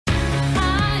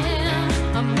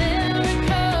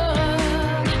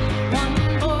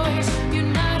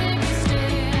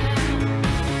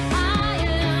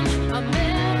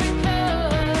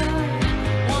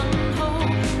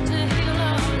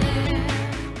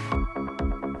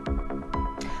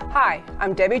Hi,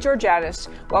 I'm Debbie Georgatos.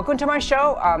 Welcome to my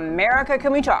show, America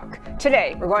Can We Talk?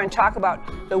 Today, we're going to talk about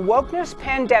the wokeness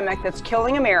pandemic that's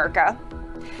killing America.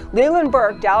 Leland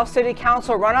Burk, Dallas City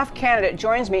Council runoff candidate,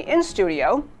 joins me in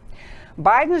studio.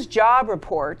 Biden's job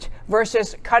report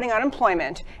versus cutting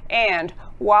unemployment, and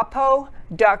WaPo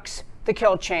ducks the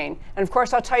kill chain. And of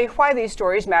course, I'll tell you why these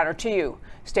stories matter to you.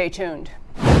 Stay tuned.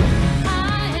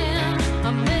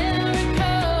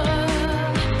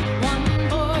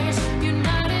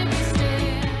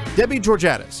 Debbie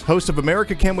Georgatos, host of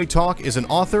America Can We Talk, is an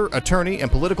author, attorney,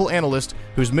 and political analyst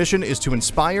whose mission is to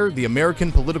inspire the American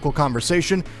political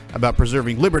conversation about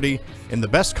preserving liberty in the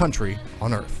best country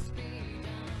on earth.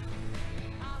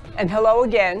 And hello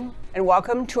again, and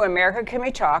welcome to America Can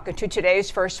We Talk, and to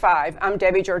today's First Five. I'm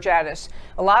Debbie Georgatos.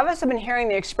 A lot of us have been hearing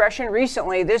the expression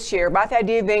recently this year about the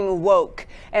idea of being woke,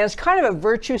 and it's kind of a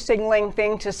virtue signaling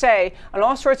thing to say on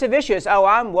all sorts of issues. Oh,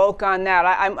 I'm woke on that.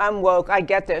 I'm woke. I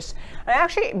get this. I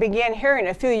actually began hearing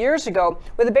a few years ago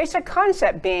with the basic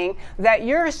concept being that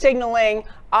you're signaling,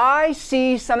 I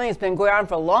see something that's been going on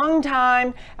for a long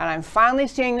time, and I'm finally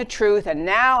seeing the truth, and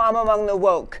now I'm among the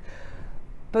woke.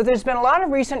 But there's been a lot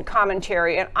of recent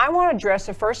commentary, and I want to address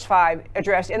in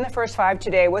the first five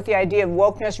today what the idea of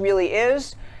wokeness really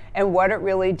is and what it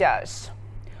really does.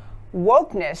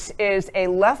 Wokeness is a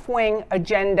left-wing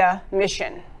agenda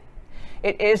mission.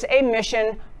 It is a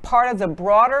mission, part of the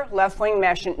broader left-wing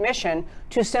mission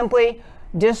to simply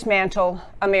dismantle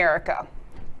America.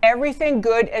 Everything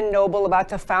good and noble about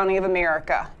the founding of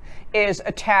America is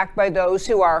attacked by those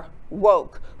who are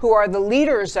woke, who are the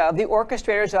leaders of, the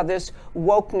orchestrators of this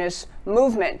wokeness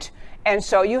movement. And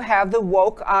so you have the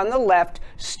woke on the left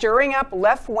stirring up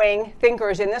left-wing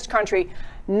thinkers in this country,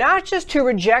 not just to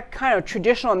reject kind of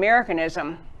traditional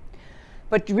Americanism,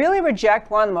 but really reject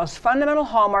one of the most fundamental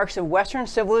hallmarks of Western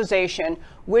civilization,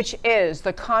 which is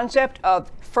the concept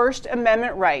of First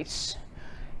Amendment rights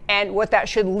and what that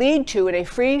should lead to in a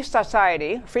free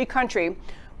society, free country,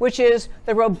 which is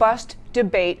the robust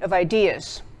debate of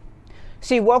ideas.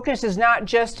 See, wokeness is not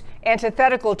just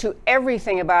antithetical to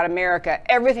everything about America,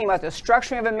 everything about the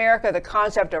structuring of America, the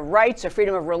concept of rights, the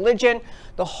freedom of religion,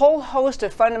 the whole host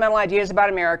of fundamental ideas about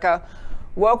America.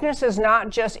 Wokeness is not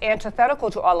just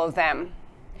antithetical to all of them.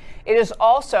 It is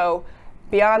also,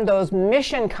 beyond those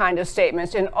mission kind of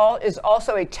statements, is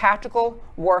also a tactical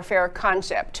warfare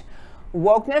concept.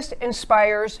 Wokeness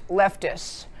inspires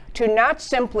leftists to not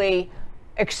simply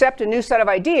accept a new set of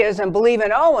ideas and believe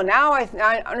in, oh, well, now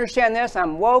I understand this,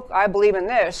 I'm woke, I believe in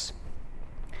this.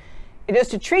 It is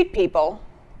to treat people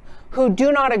who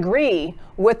do not agree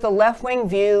with the left-wing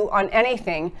view on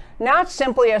anything, not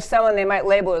simply as someone they might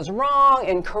label as wrong,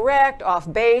 incorrect,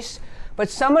 off base, but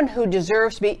someone who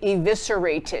deserves to be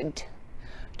eviscerated,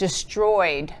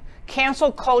 destroyed.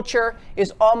 Cancel culture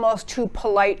is almost too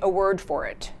polite a word for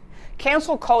it.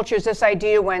 Cancel culture is this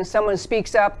idea when someone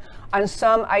speaks up on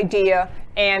some idea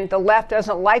and the left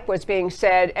doesn't like what's being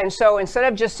said. And so instead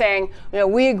of just saying,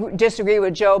 we disagree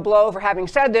with Joe Blow for having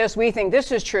said this, we think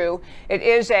this is true, it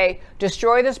is a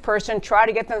destroy this person, try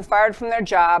to get them fired from their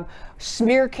job,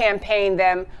 smear campaign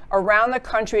them around the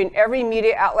country in every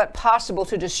media outlet possible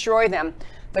to destroy them.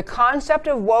 The concept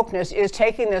of wokeness is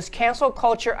taking this cancel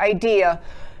culture idea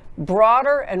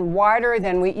broader and wider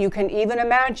than you can even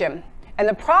imagine. And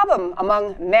the problem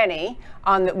among many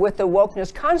with the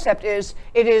wokeness concept is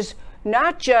it is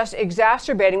not just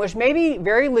exacerbating, which may be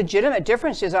very legitimate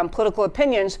differences on political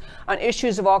opinions on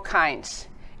issues of all kinds.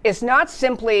 It's not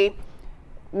simply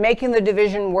making the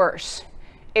division worse.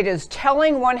 It is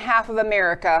telling one half of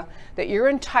America that you're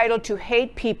entitled to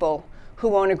hate people who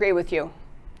won't agree with you.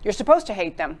 You're supposed to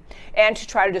hate them and to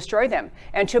try to destroy them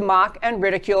and to mock and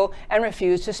ridicule and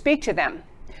refuse to speak to them.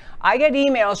 I get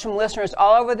emails from listeners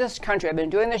all over this country. I've been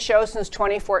doing this show since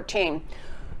 2014.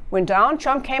 When Donald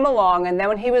Trump came along, and then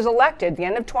when he was elected, the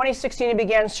end of 2016, he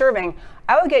began serving,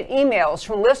 I would get emails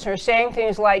from listeners saying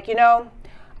things like,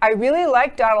 I really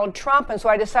like Donald Trump, and so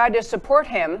I decided to support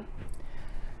him.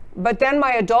 But then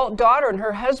my adult daughter and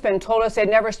her husband told us they'd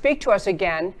never speak to us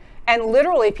again. And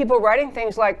literally people writing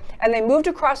things like, and they moved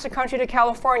across the country to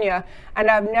California, and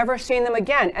I've never seen them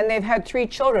again. And they've had 3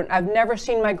 children. I've never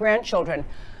seen my grandchildren.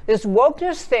 This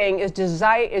wokeness thing is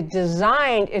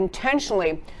designed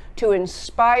intentionally to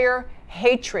inspire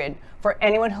hatred for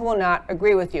anyone who will not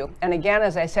agree with you. And again,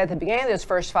 as I said at the beginning of this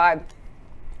first 5,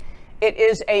 it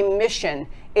is a mission.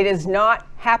 It is not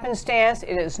happenstance.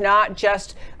 It is not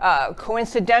just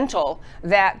coincidental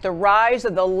that the rise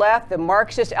of the left, the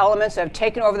Marxist elements have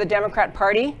taken over the Democrat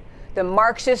Party. The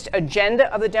Marxist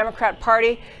agenda of the Democrat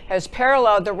Party has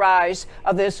paralleled the rise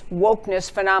of this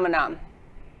wokeness phenomenon.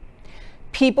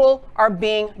 People are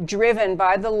being driven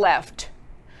by the left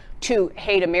to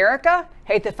hate America,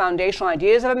 hate the foundational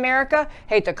ideas of America,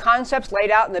 hate the concepts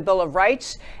laid out in the Bill of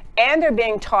Rights, and they're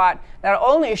being taught not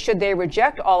only should they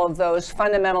reject all of those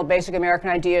fundamental basic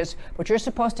American ideas, but you're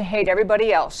supposed to hate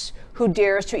everybody else who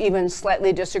dares to even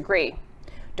slightly disagree.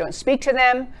 Don't speak to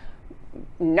them,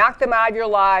 knock them out of your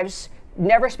lives,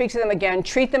 never speak to them again,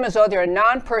 treat them as though they're a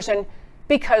non-person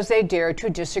because they dare to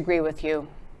disagree with you.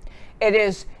 It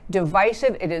is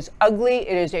divisive, it is ugly,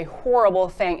 it is a horrible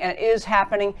thing, and it is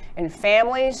happening in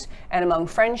families and among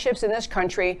friendships in this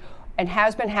country, and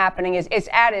has been happening. It's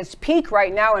at its peak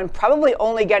right now and probably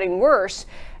only getting worse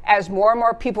as more and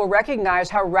more people recognize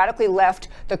how radically left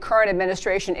the current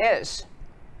administration is.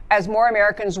 As more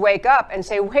Americans wake up and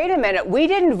say, wait a minute, we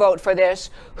didn't vote for this.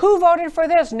 Who voted for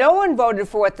this? No one voted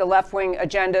for what the left-wing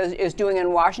agenda is doing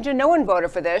in Washington. No one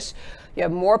voted for this. You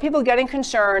have more people getting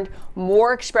concerned,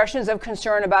 more expressions of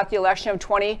concern about the election of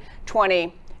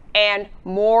 2020, and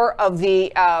more of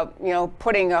the,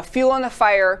 putting fuel on the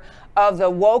fire of the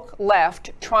woke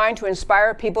left, trying to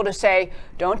inspire people to say,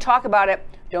 don't talk about it,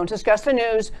 don't discuss the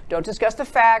news, don't discuss the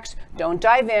facts, don't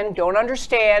dive in, don't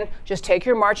understand, just take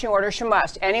your marching orders from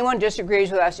us. Anyone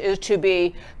disagrees with us is to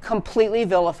be completely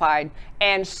vilified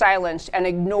and silenced and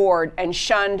ignored and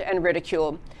shunned and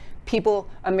ridiculed. People,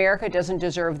 America doesn't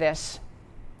deserve this.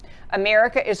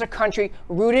 America is a country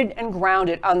rooted and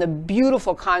grounded on the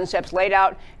beautiful concepts laid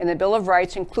out in the Bill of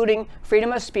Rights, including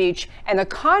freedom of speech, and the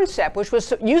concept, which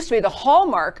used to be the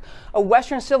hallmark of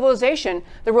Western civilization,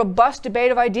 the robust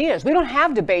debate of ideas. We don't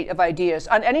have debate of ideas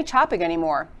on any topic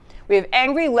anymore. We have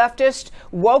angry leftist,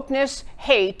 wokeness,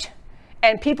 hate,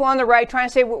 and people on the right trying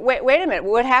to say, wait a minute,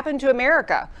 what happened to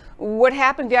America? What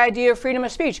happened to the idea of freedom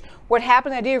of speech? What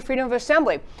happened to the idea of freedom of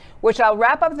assembly? Which I'll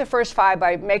wrap up the first five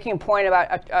by making a point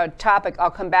about a topic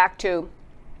I'll come back to,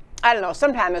 I don't know,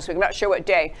 sometime this week, I'm not sure what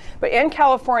day. But in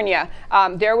California,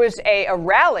 there was a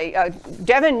rally.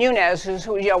 Devin Nunes, who's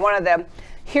one of the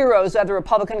heroes of the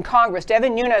Republican Congress,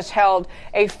 Devin Nunes held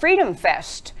a Freedom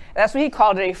Fest. That's what he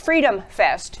called it, a Freedom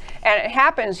Fest. And it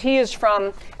happens, he is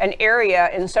from an area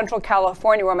in Central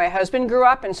California where my husband grew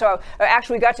up. And so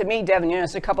actually we got to meet Devin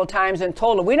Nunes a couple times and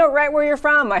told him, we know right where you're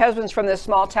from. My husband's from this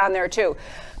small town there too.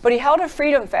 But he held a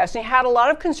Freedom Fest and he had a lot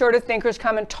of conservative thinkers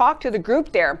come and talk to the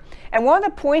group there. And one of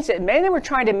the points that many of them were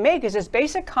trying to make is this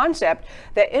basic concept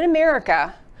that in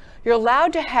America, you're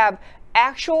allowed to have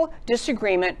actual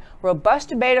disagreement, robust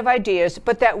debate of ideas,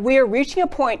 but that we are reaching a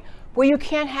point where you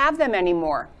can't have them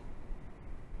anymore.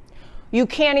 You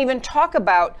can't even talk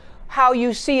about how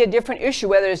you see a different issue,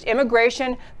 whether it's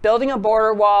immigration, building a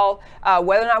border wall,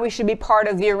 whether or not we should be part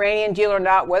of the Iranian deal or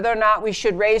not, whether or not we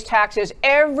should raise taxes.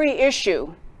 Every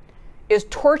issue is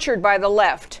tortured by the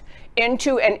left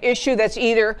into an issue that's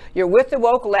either you're with the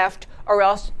woke left or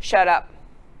else shut up.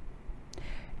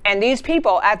 And these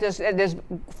people at this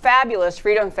fabulous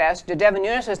Freedom Fest, the Devin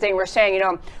Nunes thing, were saying,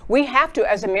 we have to,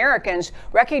 as Americans,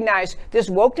 recognize this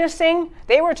wokeness thing.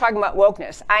 They were talking about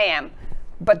wokeness. I am.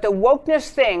 But the wokeness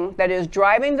thing that is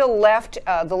driving the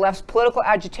left's political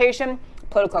agitation,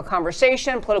 political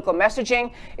conversation, political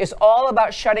messaging, is all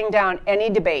about shutting down any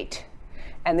debate.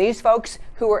 And these folks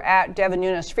who were at Devin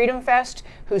Nunes Freedom Fest,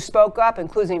 who spoke up,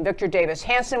 including Victor Davis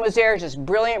Hanson was there, just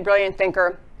brilliant, brilliant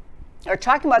thinker, are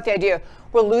talking about the idea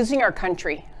we're losing our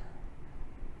country.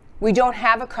 We don't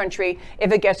have a country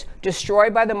if it gets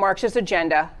destroyed by the Marxist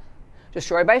agenda,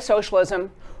 destroyed by socialism,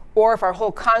 or if our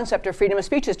whole concept of freedom of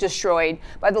speech is destroyed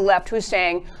by the left, who's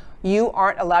saying you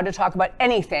aren't allowed to talk about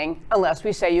anything unless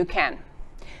we say you can.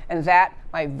 And that,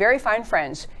 my very fine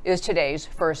friends, is today's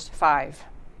First Five.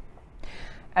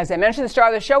 As I mentioned at the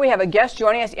start of the show, we have a guest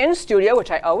joining us in studio,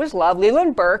 which I always love,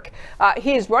 Leland Burk.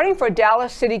 He is running for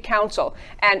Dallas City Council.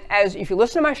 And if you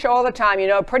listen to my show all the time,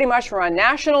 pretty much we're on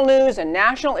national news and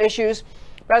national issues.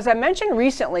 But as I mentioned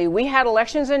recently, we had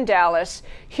elections in Dallas,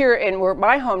 here in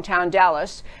my hometown,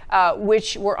 Dallas,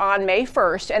 which were on May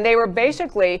 1st. And they were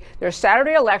basically, they're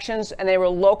Saturday elections, and they were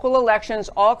local elections,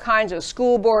 all kinds of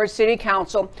school board, city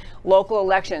council, local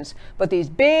elections. But these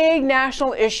big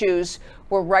national issues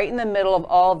were right in the middle of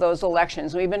all of those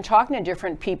elections. We've been talking to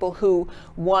different people who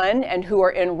won and who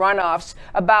are in runoffs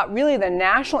about really the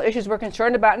national issues we're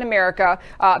concerned about in America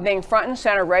being front and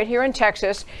center right here in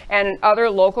Texas and in other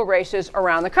local races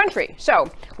around the country.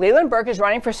 So Leland Burk is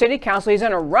running for city council. He's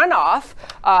in a runoff.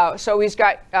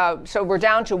 So we're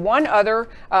down to one other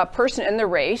person in the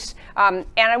race. And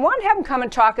I want to have him come and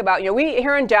talk about, we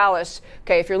here in Dallas,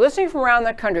 okay, if you're listening from around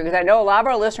the country, because I know a lot of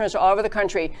our listeners are all over the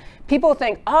country, people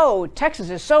think, oh, Texas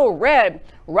is so red,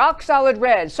 rock solid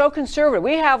red, so conservative.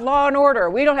 We have law and order.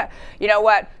 We don't have, you know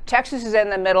what? Texas is in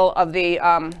the middle of the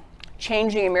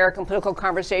changing American political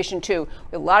conversation too.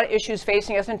 We have a lot of issues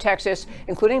facing us in Texas,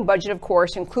 including budget, of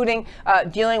course, including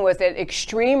dealing with an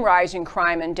extreme rise in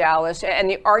crime in Dallas and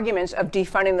the arguments of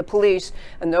defunding the police.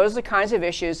 And those are the kinds of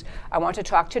issues I want to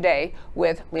talk today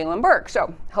with Leland Burk.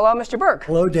 So, hello, Mr. Burk.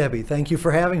 Hello, Debbie. Thank you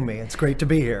for having me. It's great to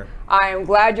be here. I am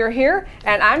glad you're here,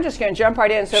 and I'm just going to jump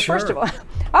right in. So Sure. First of all,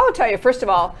 I will tell you, first of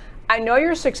all, I know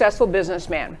you're a successful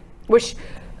businessman, which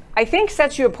I think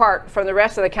sets you apart from the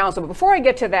rest of the council. But before I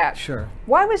get to that, Sure.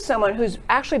 Why would someone who's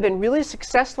actually been really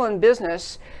successful in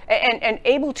business and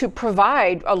able to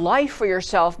provide a life for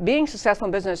yourself, being successful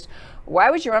in business, why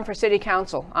would you run for city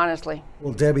council, honestly?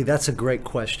 Well, Debbie, that's a great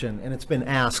question, and it's been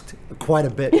asked quite a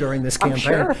bit during this campaign.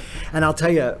 Sure. And I'll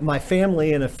tell you, my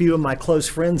family and a few of my close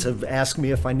friends have asked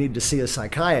me if I need to see a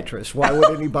psychiatrist. Why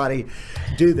would anybody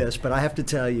do this? But I have to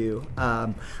tell you,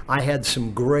 I had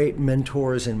some great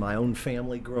mentors in my own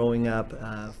family growing up,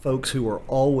 folks who were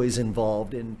always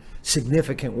involved in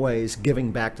significant ways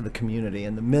giving back to the community.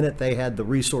 And the minute they had the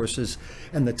resources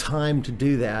and the time to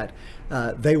do that,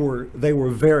 they were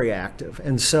very active.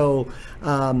 And so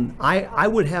I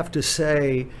would have to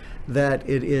say that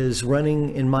it is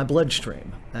running in my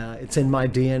bloodstream. It's in my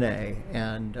DNA,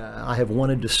 and I have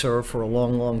wanted to serve for a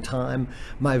long, long time.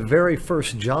 My very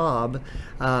first job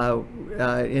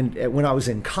when I was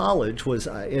in college was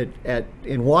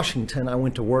in Washington. I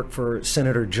went to work for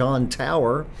Senator John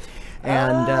Tower.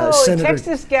 And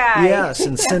Texas guy. Yes,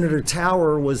 and Senator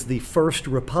Tower was the first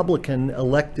Republican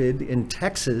elected in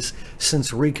Texas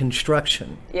since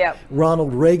Reconstruction. Yep.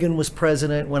 Ronald Reagan was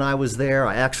president when I was there.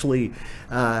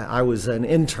 I was an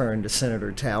intern to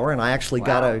Senator Tower, and I actually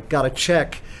got a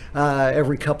check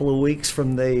every couple of weeks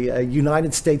from the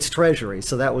United States Treasury.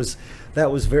 So that was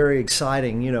very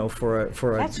exciting, for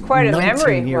a That's quite a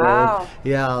memory. 19-year-old. Wow.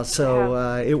 Yeah,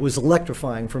 so it was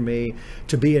electrifying for me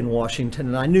to be in Washington,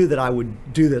 and I knew that I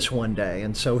would do this one day,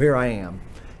 and so here I am,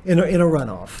 in a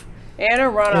runoff. In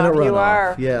a runoff, you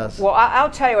are. Yes. Well,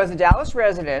 I'll tell you, as a Dallas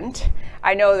resident,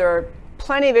 I know there are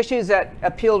plenty of issues that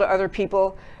appeal to other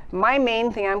people. My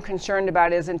main thing I'm concerned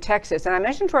about is in Texas, and I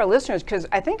mentioned to our listeners because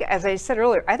I think, as I said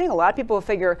earlier, I think a lot of people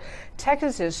figure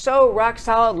Texas is so rock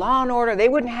solid, law and order, they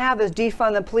wouldn't have this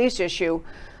defund the police issue,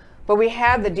 but we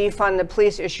have the defund the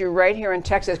police issue right here in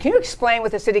Texas. Can you explain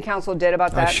what the city council did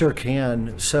about that? I sure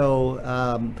can.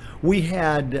 So we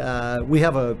have a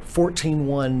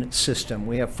 14-1 system.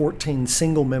 We have 14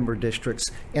 single-member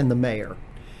districts and the mayor.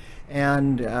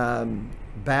 And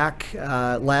back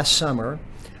last summer,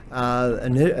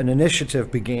 an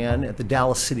initiative began at the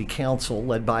Dallas City Council,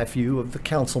 led by a few of the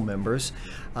council members,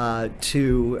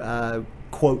 to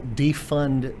quote,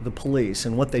 defund the police.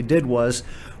 And what they did was,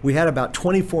 we had about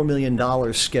 $24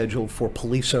 million scheduled for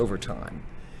police overtime.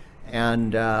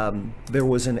 And there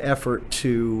was an effort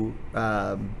to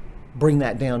bring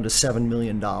that down to $7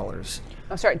 million.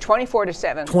 I'm sorry, 24 to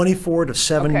 7. 24 to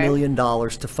 $7 Okay. million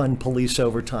to fund police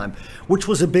overtime, which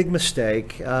was a big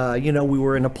mistake. We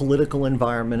were in a political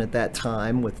environment at that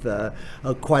time with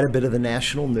quite a bit of the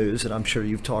national news that I'm sure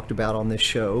you've talked about on this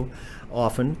show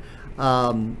often.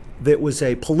 That was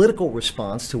a political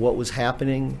response to what was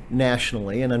happening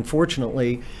nationally, and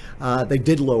unfortunately, they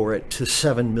did lower it to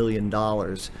 $7 million.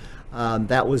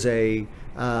 That was a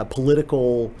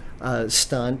political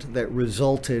stunt that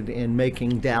resulted in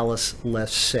making Dallas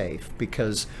less safe,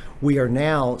 because we are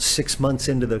now 6 months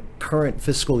into the current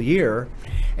fiscal year,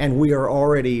 and we are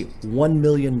already $1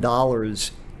 million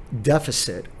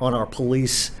deficit on our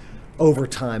police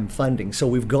overtime funding. So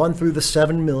we've gone through the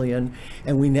 $7 million,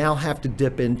 and we now have to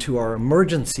dip into our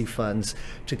emergency funds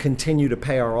to continue to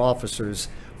pay our officers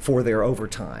for their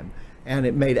overtime. And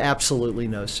it made absolutely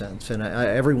no sense. And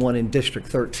everyone in District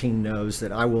 13 knows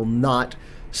that I will not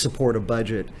support a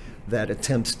budget that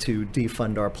attempts to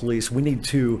defund our police. We need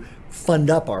to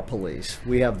fund up our police.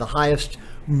 We have the highest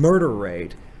murder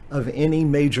rate of any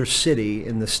major city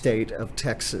in the state of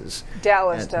Texas.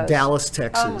 Dallas does. Dallas,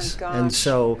 Texas. Oh my gosh. And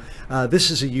so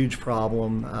this is a huge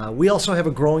problem. We also have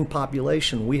a growing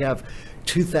population. We have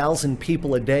 2,000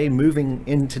 people a day moving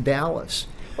into Dallas.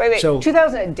 Wait, So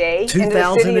 2,000 a day?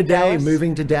 2,000 a day Dallas?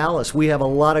 moving to Dallas. We have a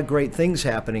lot of great things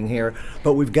happening here,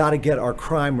 but we've got to get our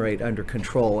crime rate under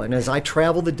control. And as I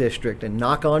travel the district and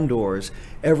knock on doors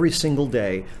every single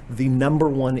day, the number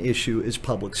one issue is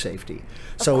public safety.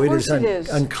 So it is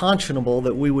unconscionable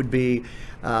that we would be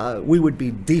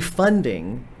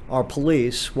defunding our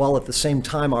police while at the same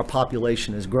time our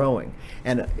population is growing.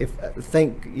 And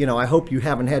I hope you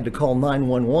haven't had to call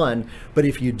 911, but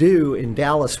if you do in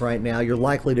Dallas right now, you're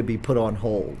likely to be put on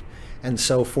hold. And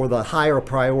so for the higher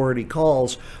priority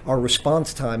calls, our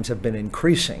response times have been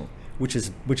increasing which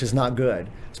is not good,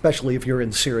 especially if you're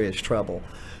in serious trouble.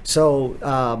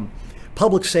 So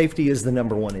public safety is the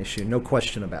number one issue, no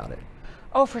question about it.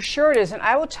 Oh, for sure it is. And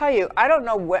I will tell you, I don't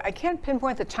know what, I can't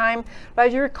pinpoint the time, but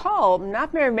as you recall,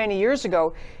 not very many years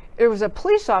ago, there was a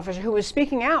police officer who was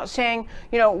speaking out saying,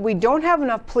 we don't have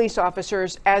enough police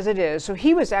officers as it is. So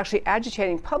he was actually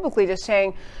agitating publicly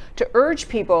to urge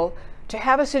people to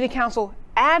have a city council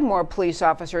add more police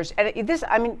officers. And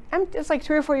it's like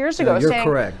 3 or 4 years ago, you're saying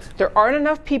correct. There aren't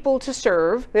enough people to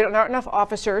serve. There aren't enough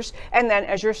officers. And then,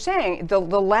 as you're saying, the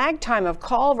lag time of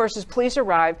call versus police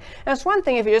arrive. And it's one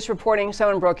thing if you're just reporting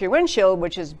someone broke your windshield,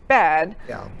 which is bad,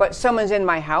 but someone's in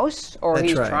my house or That's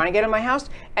he's right. trying to get in my house,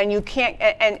 and you can't,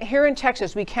 and here in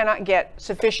Texas, we cannot get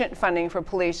sufficient funding for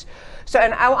police. So,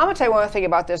 and I'm going to tell you one other thing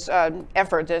about this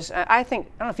effort. I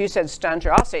don't know if you said stunt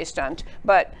or I'll say stunt,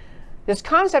 but this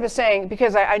concept is saying,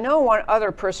 because I know one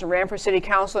other person ran for city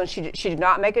council and she did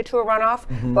not make it to a runoff,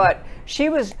 but she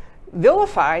was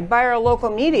vilified by our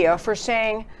local media for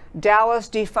saying Dallas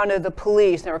defunded the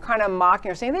police. And they were kind of mocking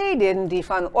her, saying they didn't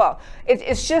defund. Well,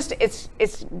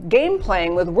 it's game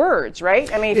playing with words,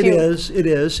 right? I mean, it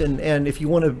is, and if you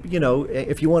want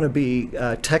to be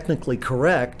technically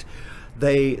correct,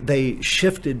 they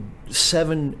shifted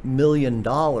 $7 million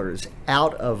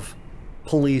out of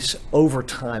police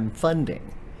overtime funding,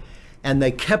 and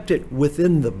they kept it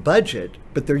within the budget,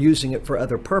 but they're using it for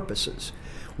other purposes,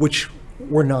 which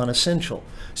were non-essential.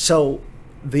 So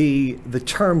the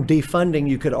term defunding,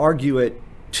 you could argue it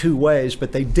two ways,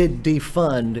 but they did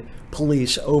defund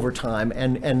police overtime,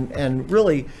 and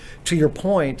really, to your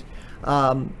point,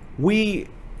 we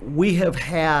have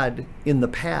had in the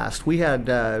past, we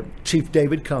had Chief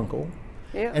David Kunkel.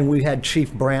 Yeah. And we had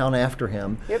Chief Brown after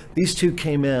him. Yep. These two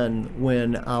came in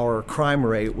when our crime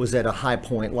rate was at a high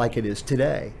point like it is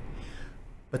today.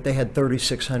 But they had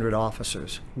 3,600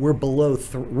 officers. We're below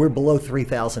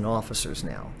 3,000 officers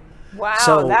now.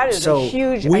 Wow, that is a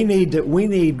huge. We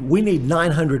need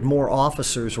 900 more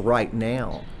officers right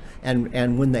now.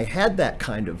 And when they had that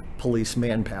kind of police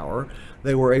manpower,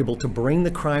 they were able to bring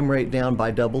the crime rate down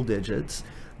by double digits.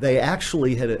 They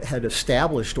actually had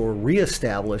established or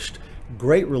reestablished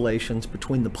great relations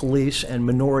between the police and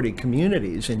minority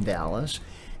communities in Dallas,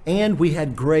 and we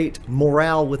had great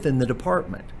morale within the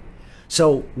department.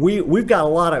 So we've got a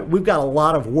lot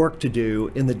of work to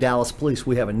do in the Dallas Police.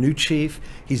 We have a new chief.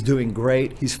 He's doing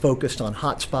great. He's focused on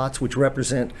hotspots, which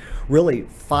represent really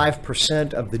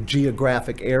 5% of the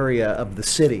geographic area of the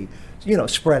city,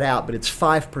 spread out, but it's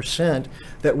 5%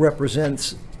 that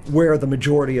represents where the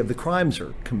majority of the crimes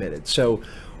are committed. So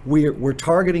we're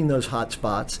targeting those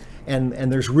hotspots,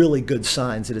 and there's really good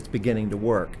signs that it's beginning to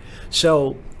work.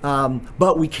 So,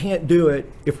 but we can't do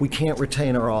it if we can't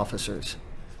retain our officers.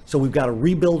 So we've got to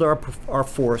rebuild our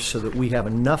force so that we have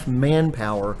enough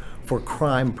manpower for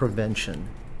crime prevention,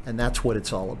 and that's what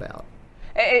it's all about.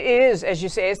 It is, as you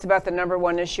say, it's about the number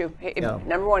one issue.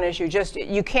 Number one issue. Just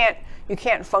you can't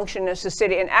function as a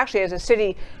city, and actually as a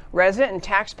city resident and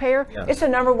taxpayer, it's the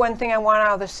number one thing I want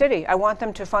out of the city. I want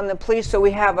them to fund the police so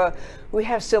we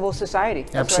have civil society.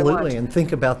 That's Absolutely, and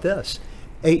think about this.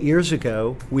 8 years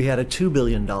ago, we had a $2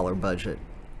 billion budget.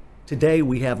 Today,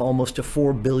 we have almost a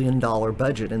 $4 billion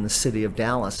budget in the city of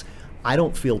Dallas. I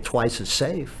don't feel twice as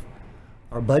safe.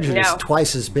 Our budget is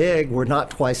twice as big. We're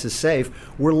not twice as safe.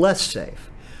 We're less safe.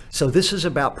 So this is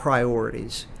about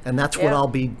priorities, and that's what I'll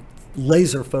be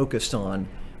laser focused on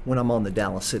when I'm on the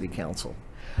Dallas City Council.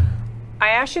 I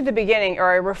asked you at the beginning, or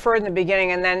I referred in the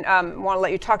beginning, and then want to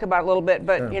let you talk about it a little bit,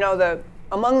 but Sure.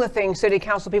 Among the things city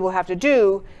council people have to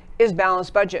do is balance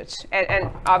budgets. And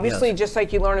obviously, just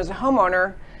like you learn as a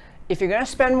homeowner, if you're going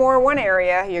to spend more in one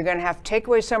area, you're going to have to take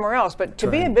away somewhere else. But to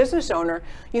be a business owner,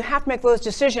 you have to make those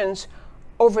decisions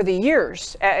over the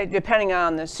years, depending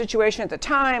on the situation at the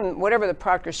time, whatever the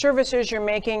product or service is you're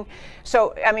making.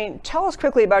 So, tell us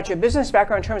quickly about your business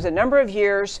background in terms of number of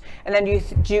years, and then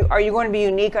are you going to be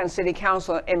unique on city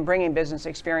council in bringing business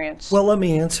experience? Well, let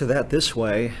me answer that this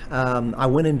way. I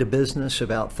went into business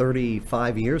about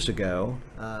 35 years ago.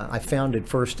 I founded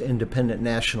First Independent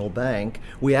National Bank.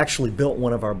 We actually built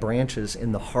one of our branches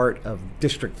in the heart of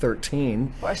District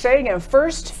 13. Well, say it again.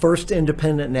 First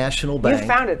Independent National Bank. You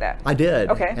founded that. I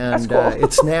did. Okay, and, that's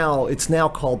cool. it's now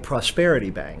called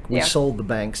Prosperity Bank. We sold the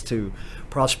banks to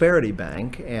Prosperity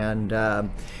Bank, and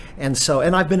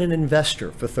I've been an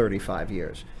investor for 35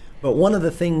 years. But one of the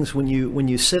things when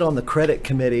you sit on the credit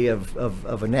committee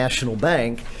of a national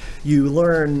bank, you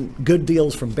learn good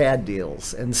deals from bad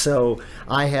deals. And so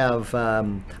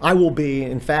I will be,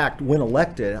 in fact, when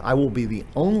elected, I will be the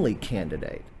only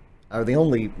candidate or the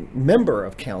only member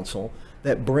of council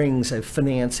that brings a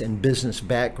finance and business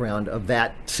background of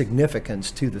that significance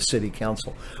to the city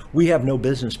council. We have no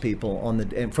business people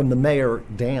and from the mayor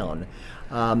down,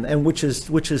 and which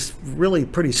is really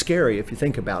pretty scary if you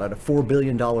think about it. A $4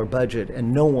 billion budget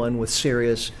and no one with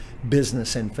serious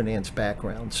business and finance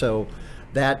background. So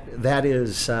that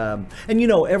is, and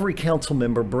every council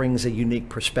member brings a unique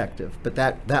perspective. But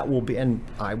that will be, and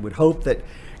I would hope that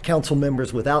council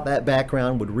members without that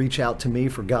background would reach out to me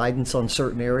for guidance on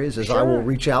certain areas, as I will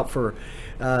reach out for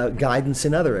guidance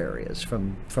in other areas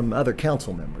from other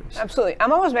council members. Absolutely.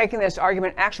 I'm always making this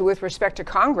argument actually with respect to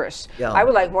Congress. Yeah. I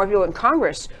would like more people in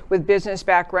Congress with business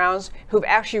backgrounds who've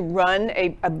actually run a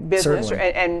business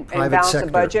and balance a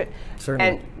budget. Certainly.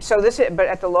 And so but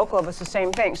at the local level, it's the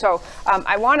same thing. So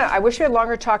I wish we had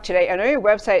longer talk today. I know your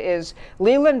website is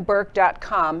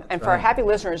lelandburk.com, and for our happy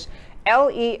listeners,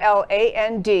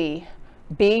 LelandBurk,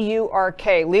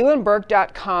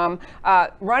 lelandburk.com.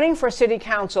 Running for city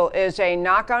council is a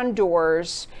knock on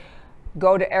doors.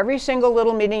 Go to every single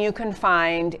little meeting you can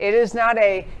find. It is not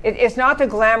it's not the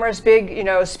glamorous big,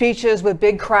 speeches with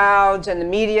big crowds and the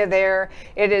media there.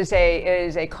 It is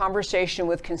a conversation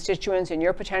with constituents in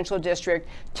your potential district,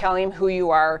 telling them who you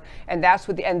are, and that's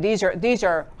what. And these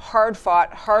are hard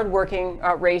fought, hard working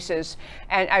races.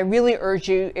 And I really urge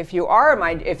you, if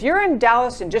you're in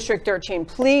Dallas in District 13,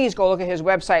 please go look at his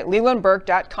website,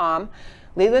 lelandburk.com.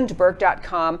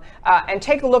 lelandburk.com, and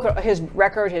take a look at his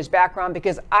record, his background,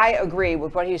 because I agree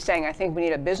with what he's saying. I think we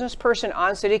need a business person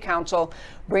on city council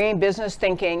bringing business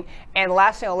thinking. And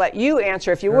last thing I'll let you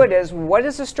answer, if you would, is what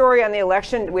is the story on the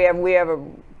election? We have a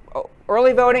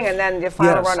early voting and then the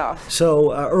final runoff.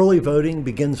 So early voting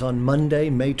begins on Monday,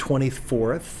 May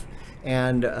 24th,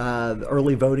 and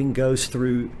early voting goes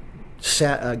through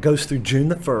June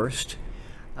the 1st,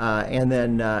 and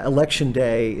then election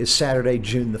day is Saturday,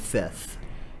 June the 5th.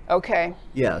 Okay.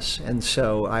 Yes, and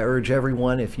so I urge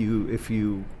everyone, if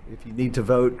you need to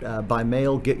vote by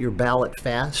mail, get your ballot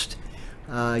fast.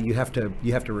 You have to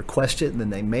request it, and then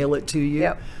they mail it to you.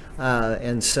 Yep.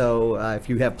 And so if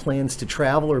you have plans to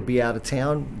travel or be out of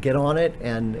town, get on it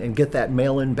and get that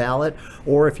mail-in ballot.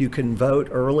 Or if you can vote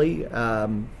early,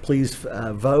 please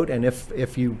vote. And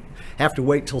if you have to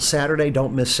wait till Saturday,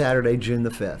 don't miss Saturday, June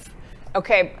the 5th.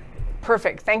 Okay.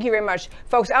 Perfect. Thank you very much.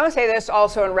 Folks, I want to say this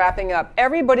also in wrapping up.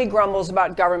 Everybody grumbles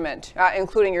about government,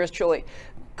 including yours truly.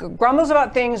 Grumbles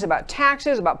about things, about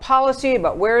taxes, about policy,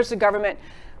 about where's the government.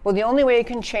 Well, the only way you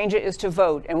can change it is to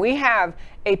vote. And we have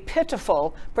a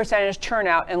pitiful percentage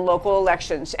turnout in local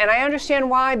elections. And I understand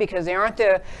why, because they aren't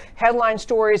the headline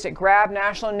stories that grab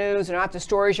national news. They're not the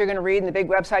stories you're going to read in the big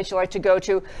websites you like to go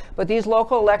to. But these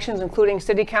local elections, including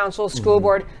city council, school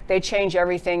board, they change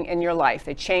everything in your life.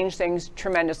 They change things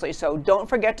tremendously. So don't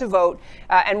forget to vote.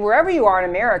 And wherever you are in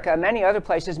America, many other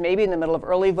places, maybe in the middle of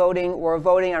early voting or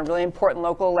voting on really important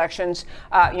local elections,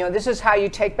 this is how you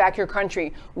take back your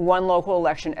country, one local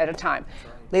election at a time.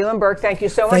 Leland Burk, thank you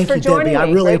so much for joining me. I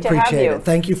really Great appreciate it.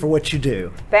 Thank you for what you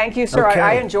do. Thank you, sir. Okay.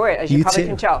 I enjoy it, as you probably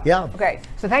can tell. Yeah. Okay.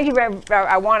 So thank you very much.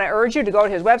 I want to urge you to go to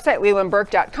his website,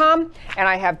 lelandburk.com, and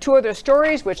I have two other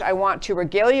stories which I want to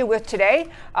regale you with today.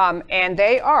 And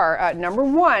they are, number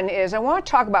one is I want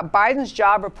to talk about Biden's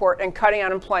job report and cutting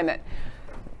unemployment.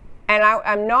 And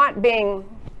I'm not being...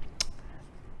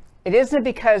 It isn't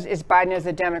because it's Biden as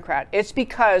a Democrat. It's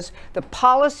because the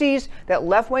policies that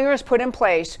left-wingers put in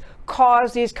place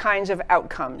cause these kinds of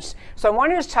outcomes. So I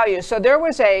wanted to tell you, so there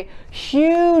was a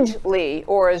hugely,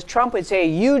 or as Trump would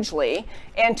say, hugely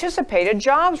anticipated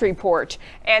jobs report.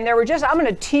 And there were I'm going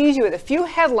to tease you with a few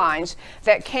headlines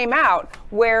that came out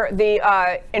where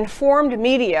the informed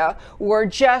media were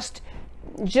just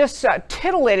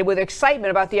titillated with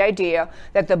excitement about the idea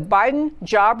that the Biden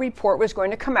job report was going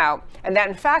to come out, and that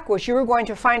in fact what you were going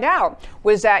to find out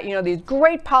was that these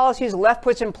great policies the left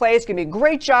puts in place going to be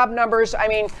great job numbers. I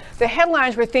mean, the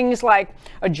headlines were things like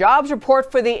a jobs report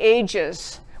for the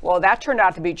ages. Well, that turned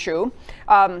out to be true.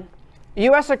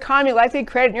 U.S. economy likely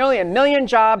created nearly 1 million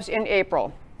jobs in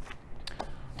April.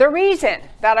 The reason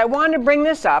that I wanted to bring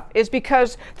this up is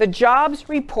because the jobs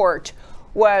report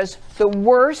was the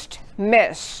worst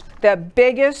miss, the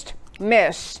biggest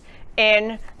miss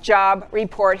in job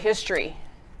report history.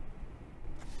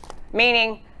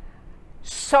 Meaning,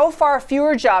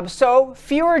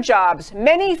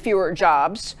 many fewer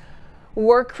jobs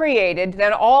were created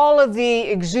than all of the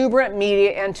exuberant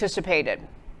media anticipated.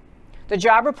 The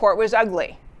job report was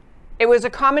ugly. It was a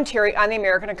commentary on the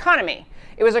American economy.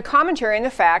 It was a commentary on the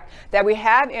fact that we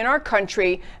have in our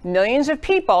country millions of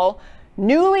people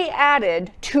newly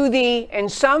added to the, in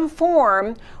some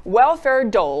form, welfare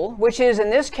dole, which is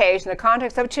in this case, in the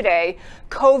context of today,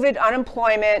 COVID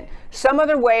unemployment, some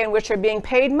other way in which they're being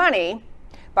paid money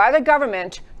by the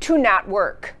government to not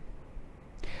work.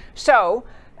 So,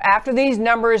 after these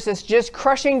numbers, this just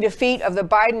crushing defeat of the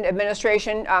Biden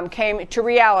administration came to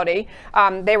reality,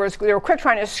 they were quick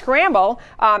trying to scramble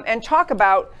and talk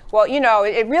about, well, you know,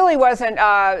 it really wasn't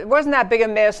that big a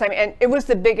miss. I mean, and it was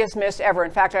the biggest miss ever. In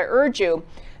fact, I urge you,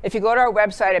 if you go to our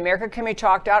website,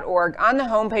 americacanwetalk.org, on the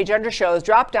homepage under shows,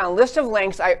 drop down list of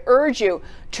links. I urge you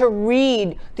to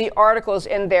read the articles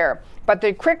in there. But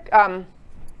the the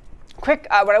point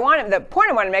I wanted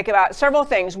to make about several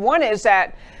things. One is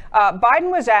that President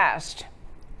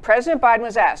Biden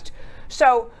was asked,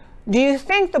 so do you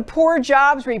think the poor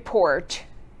jobs report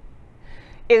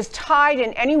is tied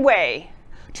in any way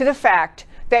to the fact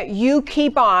that you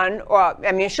keep on,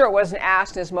 sure it wasn't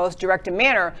asked in its most direct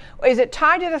manner, is it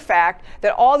tied to the fact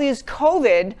that all these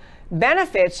COVID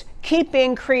benefits keep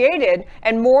being created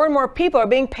and more people are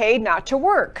being paid not to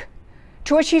work?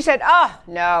 To which he said,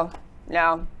 no,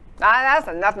 that's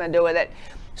nothing to do with it.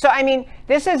 So, I mean,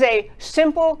 this is a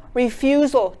simple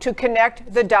refusal to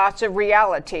connect the dots of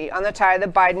reality on the side of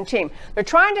the Biden team. They're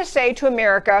trying to say to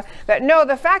America that, no,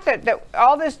 the fact that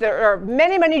all this, there are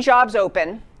many jobs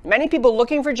open, many people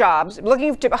looking for jobs,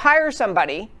 looking to hire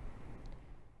somebody.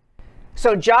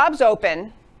 So jobs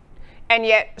open, and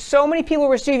yet so many people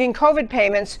receiving COVID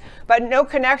payments, but no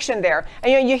connection there.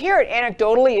 And you hear it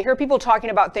anecdotally, you hear people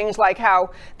talking about things like how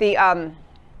the,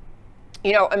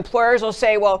 employers will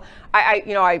say, well,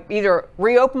 I either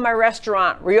reopen my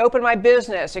restaurant, reopen my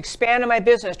business, expand my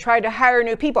business, try to hire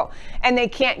new people, and they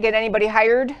can't get anybody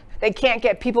hired. They can't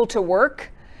get people to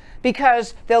work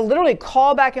because they'll literally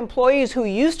call back employees who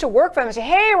used to work for them and say,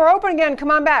 hey, we're open again, come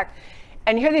on back.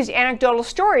 And you hear these anecdotal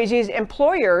stories. These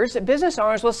employers, business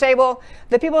owners will say, well,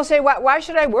 the people say, why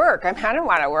should I work? I don't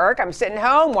want to work. I'm sitting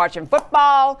home watching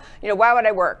football. Why would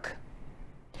I work?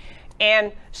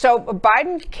 And so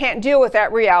Biden can't deal with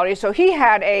that reality. So he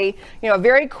had a,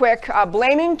 very quick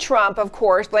blaming Trump, of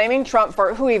course, blaming Trump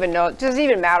for who even knows. It doesn't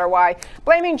even matter why.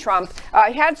 Blaming Trump.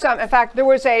 He had some. In fact, there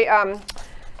was a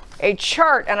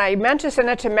chart, and I meant to send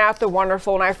it to Matt the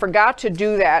Wonderful, and I forgot to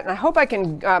do that. And I hope I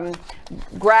can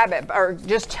grab it or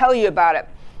just tell you about it.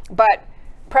 But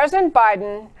President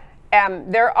Biden,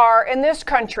 there are in this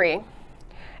country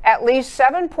at least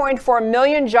 7.4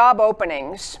 million job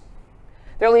openings.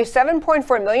 There are at least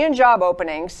 7.4 million job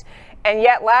openings, and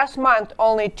yet last month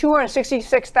only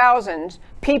 266,000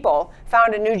 people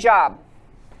found a new job.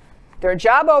 There are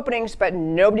job openings, but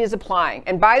nobody's applying.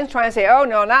 And Biden's trying to say, oh,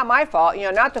 no, not my fault,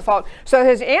 not the fault. So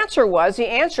his answer was, the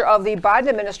answer of the Biden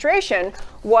administration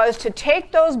was to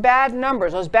take those bad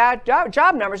numbers, those bad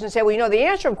job numbers, and say, well, the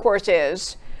answer, of course,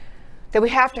 is that we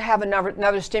have to have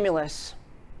another stimulus.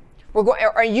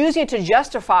 Are using it to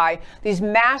justify these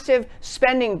massive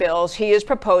spending bills he is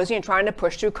proposing and trying to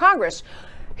push through Congress.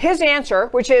 His answer,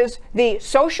 which is the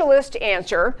socialist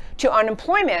answer to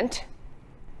unemployment,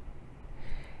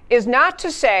 is not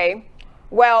to say,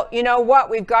 well, you know what,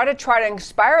 we've got to try to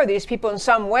inspire these people in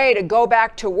some way to go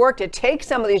back to work, to take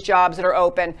some of these jobs that are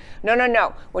open.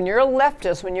 No. When you're a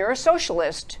leftist, when you're a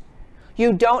socialist,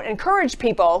 you don't encourage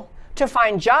people to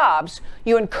find jobs.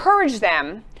 You encourage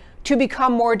them to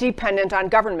become more dependent on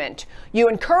government. You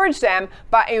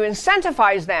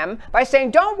incentivize them by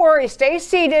saying, don't worry, stay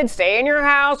seated, stay in your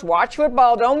house, watch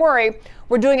football, don't worry.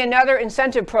 We're doing another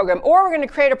incentive program, or we're going to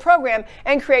create a program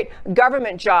and create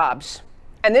government jobs.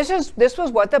 And this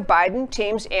was what the Biden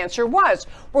team's answer was.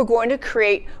 We're going to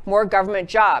create more government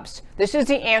jobs. This is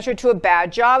the answer to a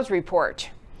bad jobs report.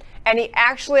 And he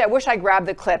actually, I wish I grabbed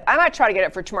the clip. I might try to get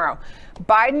it for tomorrow.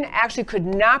 Biden actually could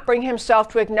not bring himself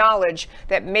to acknowledge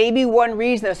that maybe one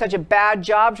reason there's such a bad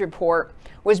jobs report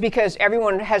was because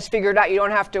everyone has figured out you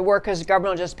don't have to work because the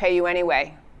government will just pay you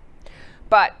anyway.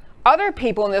 But other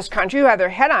people in this country who have their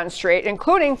head on straight,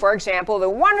 including, for example, the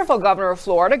wonderful governor of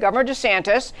Florida, Governor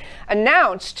DeSantis,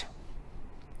 announced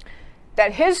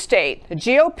that his state, the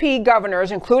GOP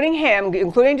governors, including him,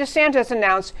 including DeSantis,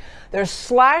 announced they're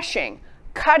slashing,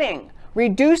 cutting,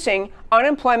 reducing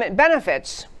unemployment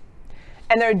benefits.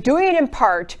 And they're doing it in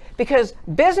part because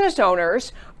business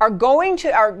owners are going to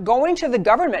the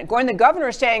government, going to the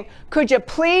governor saying, could you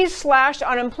please slash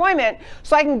unemployment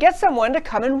so I can get someone to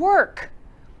come and work?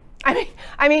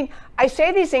 I mean, I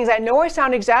say these things, I know I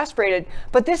sound exasperated,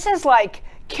 but this is like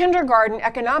kindergarten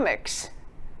economics.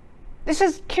 This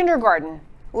is kindergarten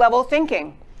level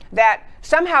thinking that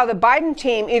somehow the Biden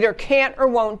team either can't or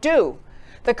won't do.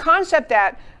 The concept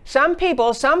that some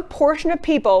people, some portion of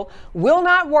people will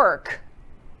not work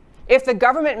if the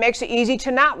government makes it easy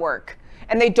to not work.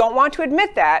 And they don't want to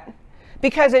admit that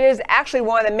because it is actually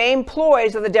one of the main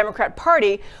ploys of the Democrat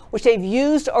Party, which they've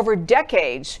used over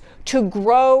decades to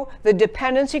grow the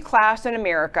dependency class in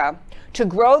America, to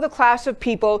grow the class of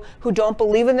people who don't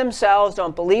believe in themselves,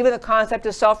 don't believe in the concept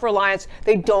of self-reliance.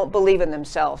 They don't believe in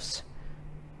themselves.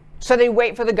 So they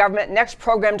wait for the government, next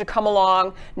program to come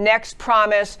along, next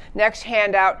promise, next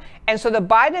handout. And so the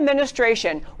Biden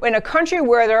administration, in a country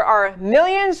where there are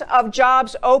millions of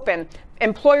jobs open,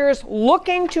 employers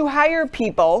looking to hire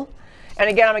people, and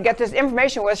again, I'm going to get this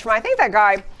information was from, I think that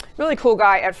guy, really cool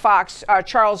guy at Fox,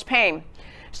 Charles Payne,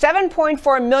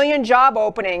 7.4 million job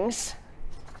openings,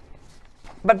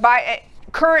 but by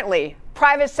currently,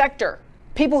 private sector,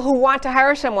 people who want to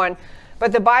hire someone.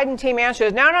 But the Biden team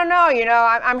answers, no,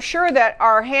 I'm sure that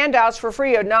our handouts for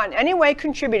free have not in any way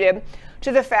contributed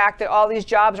to the fact that all these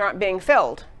jobs aren't being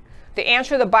filled. The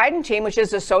answer of the Biden team, which is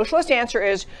the socialist answer,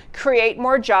 is create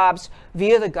more jobs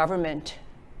via the government.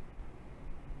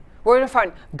 We're going to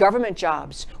find government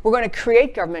jobs. We're going to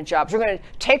create government jobs. We're going to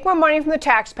take more money from the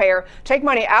taxpayer, take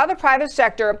money out of the private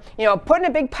sector, put in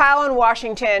a big pile in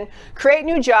Washington, create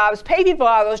new jobs, pay people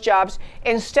out of those jobs,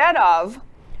 instead of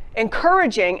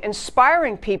encouraging,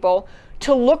 inspiring people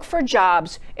to look for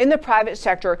jobs in the private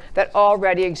sector that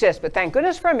already exist. But thank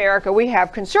goodness for America, we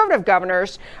have conservative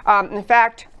governors. In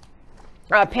fact,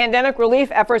 pandemic relief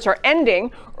efforts are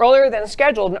ending earlier than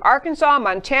scheduled in Arkansas,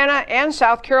 Montana, and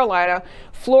South Carolina.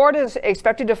 Florida is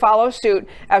expected to follow suit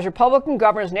as Republican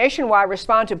governors nationwide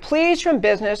respond to pleas from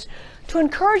business to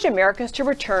encourage Americans to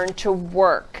return to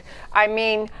work. I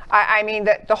mean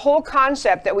that the whole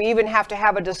concept that we even have to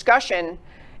have a discussion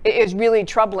is really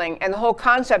troubling. And the whole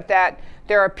concept that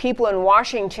there are people in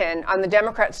Washington on the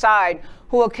Democrat side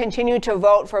who will continue to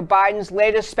vote for Biden's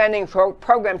latest spending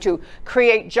program to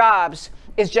create jobs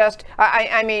is just,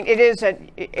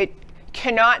 it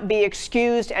cannot be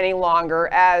excused any longer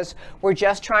as we're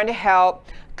just trying to help.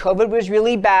 COVID was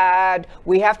really bad.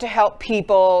 We have to help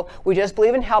people. We just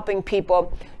believe in helping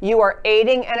people. You are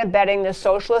aiding and abetting the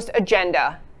socialist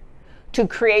agenda to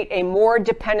create a more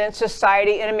dependent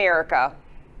society in America.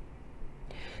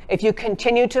 If you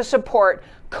continue to support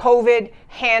COVID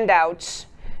handouts,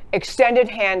 extended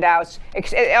handouts,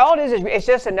 all it is it's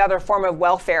just another form of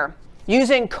welfare,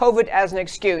 using COVID as an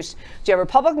excuse. So you have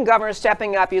Republican governors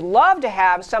stepping up. You'd love to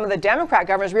have some of the Democrat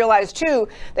governors realize, too,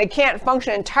 they can't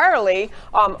function entirely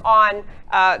on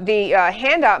the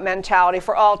handout mentality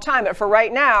for all time. But for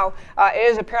right now,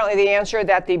 it is apparently the answer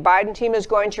that the Biden team is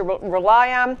going to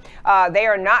rely on. They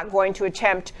are not going to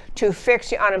attempt to fix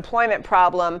the unemployment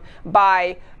problem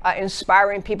by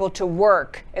inspiring people to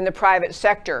work in the private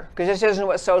sector, because this isn't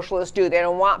what socialists do. They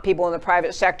don't want people in the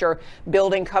private sector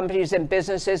building companies and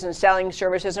businesses and selling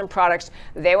services and products.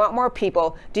 They want more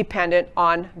people dependent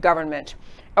on government.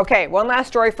 Okay, one last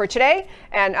story for today,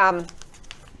 and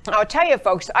I'll tell you,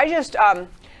 folks,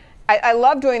 I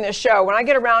love doing this show. When I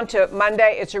get around to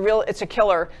Monday, it's a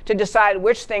killer to decide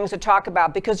which things to talk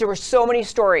about, because there were so many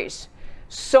stories,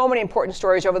 so many important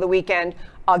stories over the weekend.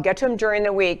 I'll get to them during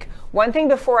the week. One thing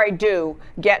before I do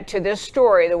get to this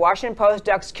story, the Washington Post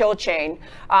Ducks kill chain,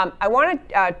 I want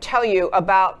to tell you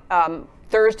about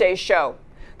Thursday's show.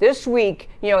 This week,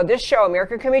 this show,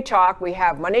 America Can We Talk, we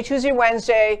have Monday, Tuesday,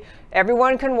 Wednesday.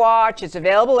 Everyone can watch. It's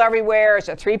available everywhere. It's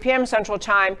at 3 p.m. Central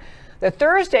Time. The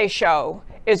Thursday show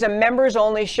is a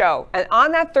members-only show. And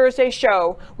on that Thursday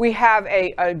show, we have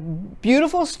a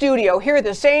beautiful studio here,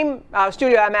 the same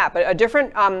studio I'm at, but a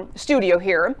different studio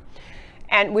here.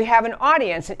 And we have an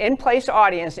audience, an in-place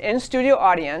audience, in-studio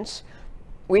audience.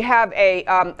 We have a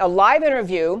live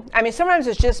interview. I mean, sometimes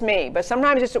it's just me, but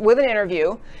sometimes it's with an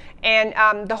interview.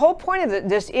 And the whole point of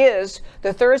this is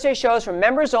the Thursday shows for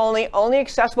members only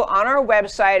accessible on our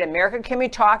website,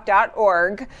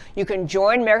 americacanwetalk.org. You can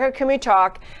join America Can We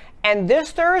Talk. And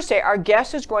this Thursday, our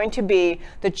guest is going to be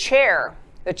the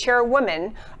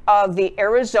chairwoman of the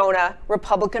Arizona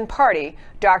Republican Party,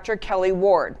 Dr. Kelly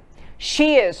Ward.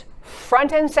 She is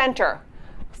front and center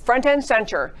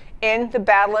in the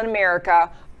battle in America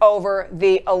over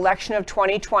the election of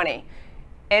 2020.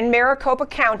 In Maricopa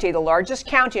County, the largest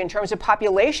county in terms of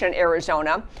population in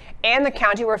Arizona, and the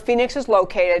county where Phoenix is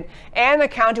located, and the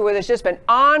county where there's just been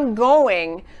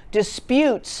ongoing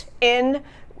disputes in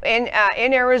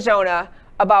Arizona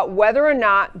about whether or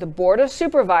not the Board of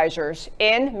Supervisors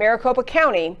in Maricopa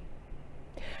County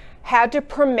had to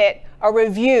permit a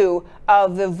review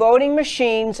of the voting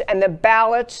machines and the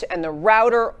ballots and the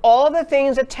router, all of the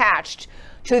things attached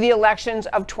to the elections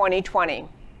of 2020.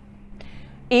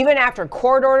 Even after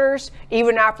court orders,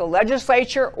 even after the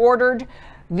legislature ordered,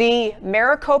 the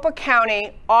Maricopa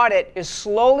County audit is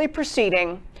slowly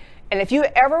proceeding. And if you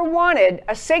ever wanted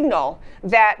a signal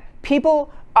that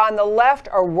people on the left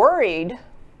are worried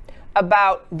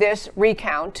about this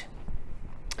recount,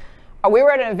 we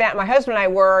were at an event, my husband and I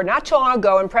were, not too long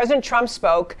ago, and President Trump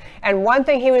spoke, and one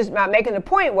thing he was making the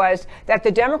point was that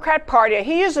the Democrat Party,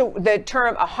 he used the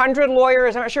term 100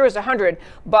 lawyers, I'm not sure it was 100,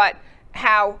 but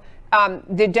how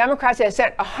the Democrats had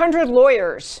sent 100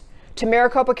 lawyers to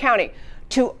Maricopa County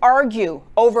to argue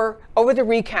over the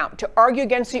recount, to argue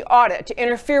against the audit, to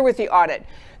interfere with the audit.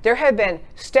 There have been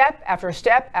step after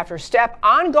step after step,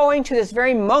 ongoing to this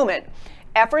very moment,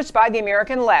 efforts by the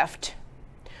American left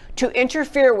to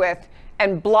interfere with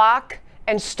and block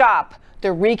and stop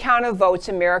the recount of votes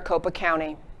in Maricopa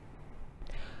County.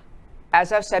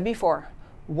 As I've said before,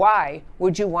 why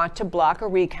would you want to block a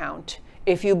recount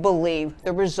if you believe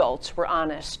the results were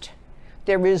honest?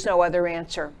 There is no other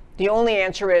answer. The only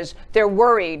answer is they're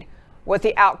worried what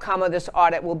the outcome of this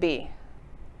audit will be.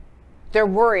 They're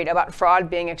worried about fraud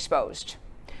being exposed.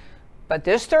 But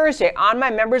this Thursday on my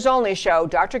members only show,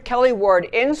 Dr. Kelly Ward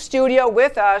in studio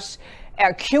with us,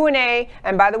 a Q&A,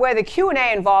 and by the way, the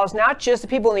Q&A involves not just the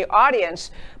people in the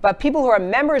audience, but people who are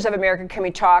members of America Can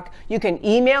We Talk. You can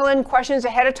email in questions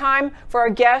ahead of time for our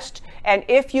guest, and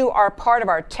if you are part of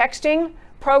our texting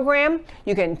program,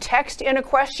 you can text in a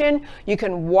question. You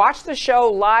can watch the show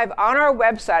live on our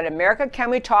website,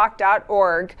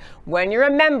 americacanwetalk.org. When you're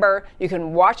a member, you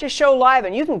can watch the show live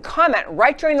and you can comment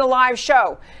right during the live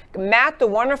show. Matt, the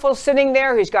wonderful, sitting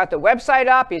there, he's got the website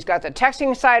up, he's got the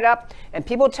texting site up, and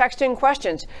people text in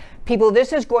questions. People,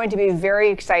 this is going to be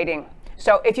very exciting.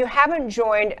 So if you haven't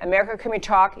joined America Can We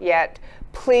Talk yet,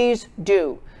 please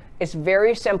do. It's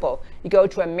very simple. You go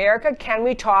to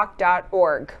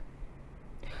americacanwetalk.org.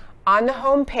 On the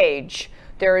home page,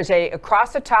 there is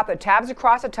across the top, the tabs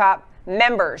across the top,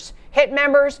 members. Hit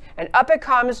members, and up it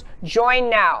comes,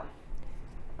 join now.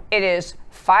 It is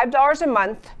 $5 a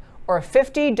month or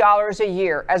 $50 a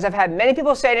year. As I've had many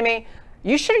people say to me,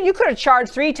 you could have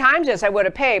charged 3 times this, I would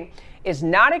have paid. It's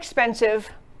not expensive.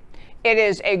 It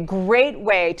is a great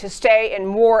way to stay in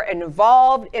more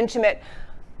involved, intimate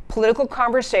political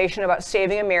conversation about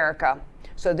saving America.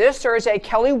 So this Thursday,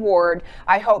 Kelly Ward,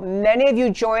 I hope many of you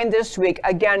join this week.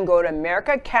 Again, go to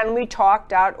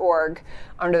americacanwetalk.org.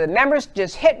 Under the members,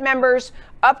 just hit members.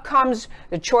 Up comes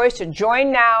the choice to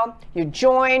join now. You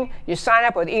join, you sign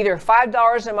up with either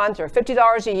 $5 a month or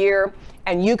 $50 a year,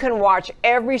 and you can watch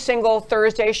every single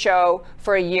Thursday show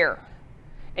for a year.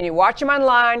 And you watch them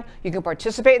online, you can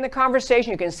participate in the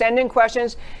conversation, you can send in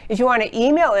questions. If you want to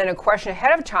email in a question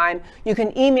ahead of time, you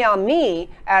can email me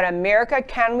at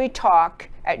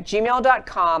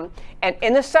americacanwetalk@gmail.com, and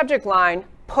in the subject line,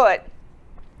 put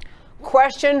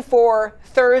question for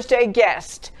Thursday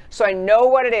guest, so I know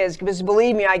what it is, because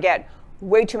believe me, I get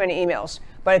way too many emails.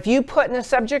 But if you put in the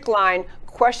subject line,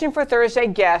 question for Thursday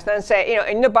guest, then say,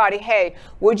 in the body, hey,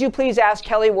 would you please ask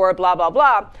Kelly Ward, blah, blah,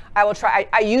 blah. I will try.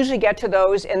 I usually get to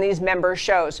those in these member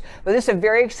shows. But this is a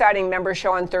very exciting member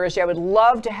show on Thursday. I would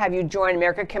love to have you join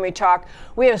America Can We Talk.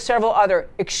 We have several other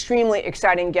extremely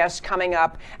exciting guests coming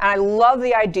up. And I love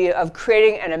the idea of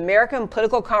creating an American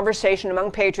political conversation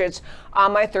among patriots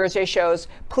on my Thursday shows.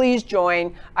 Please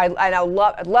join. I'd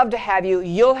love to have you.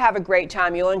 You'll have a great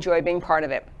time. You'll enjoy being part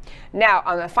of it. Now,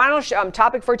 on the final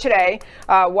topic for today,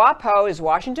 WaPo is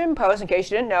Washington Post, in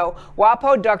case you didn't know,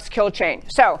 WaPo ducks kill chain.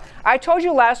 So I told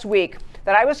you last week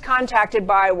that I was contacted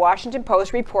by a Washington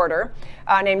Post reporter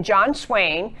named John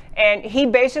Swain, and he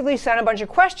basically sent a bunch of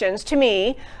questions to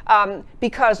me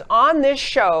because on this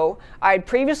show, I had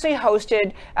previously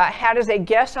hosted, had as a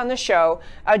guest on the show,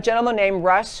 a gentleman named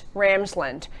Russ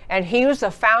Ramsland, and he was the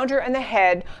founder and the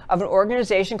head of an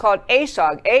organization called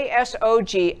ASOG,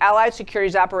 A-S-O-G, Allied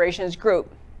Securities Operations Group.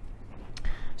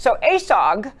 So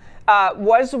ASOG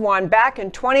was the one back in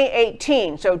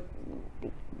 2018, so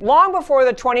long before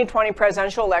the 2020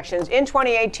 presidential elections, in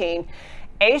 2018,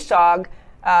 ASOG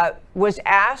was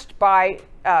asked by,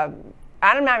 I'm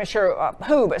not sure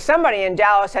who, but somebody in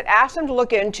Dallas had asked them to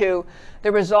look into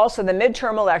the results of the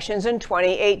midterm elections in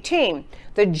 2018.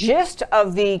 The gist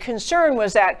of the concern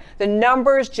was that the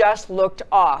numbers just looked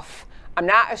off. I'm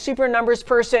not a super numbers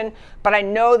person, but I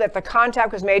know that the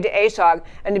contact was made to ASOG.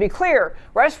 And to be clear,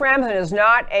 Russ Ramsland is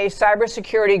not a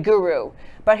cybersecurity guru,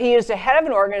 but he is the head of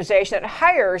an organization that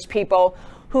hires people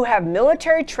who have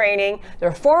military training.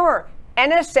 They're former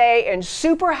NSA and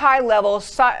super high-level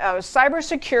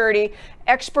cybersecurity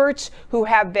experts who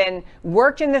have been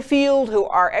worked in the field, who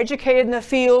are educated in the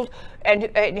field, and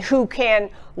who can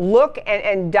look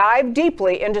and dive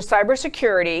deeply into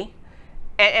cybersecurity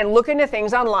and look into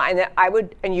things online that I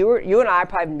would, and you and I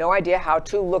probably have no idea how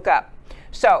to look up.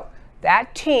 So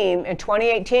That team in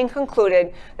 2018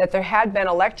 concluded that there had been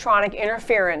electronic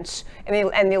interference in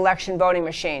the election voting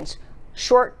machines.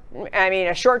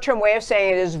 A short-term way of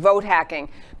saying it is vote hacking.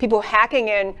 People hacking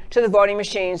in to the voting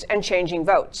machines and changing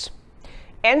votes.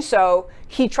 And so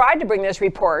he tried to bring this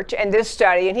report and this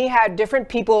study, and he had different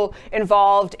people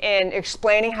involved in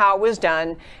explaining how it was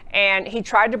done. And he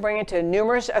tried to bring it to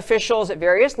numerous officials at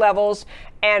various levels,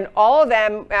 and all of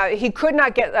them, he could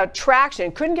not get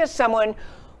traction, couldn't get someone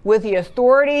with the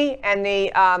authority and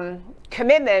the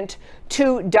commitment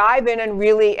to dive in and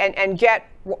really and get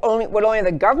what only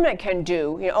the government can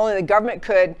do. Only the government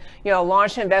could,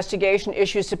 launch an investigation,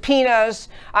 issue subpoenas.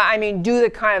 Do the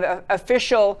kind of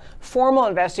official, formal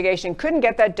investigation. Couldn't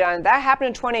get that done. That happened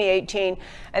in 2018,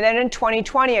 and then in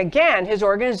 2020, again, his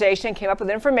organization came up with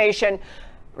information,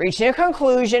 reaching a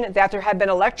conclusion that there had been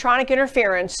electronic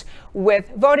interference with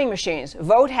voting machines,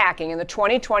 vote hacking in the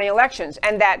 2020 elections,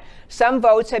 and that some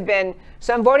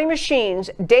voting machines'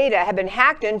 data had been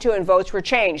hacked into and votes were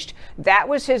changed. That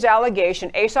was his allegation,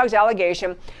 ASOG's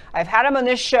allegation. I've had him on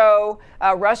this show,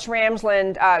 Russ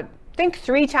Ramsland, I think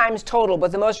 3 times total,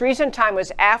 but the most recent time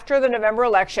was after the November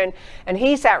election, and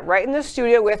he sat right in the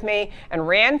studio with me and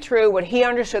ran through what he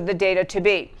understood the data to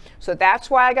be. So that's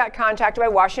why I got contacted by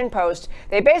Washington Post.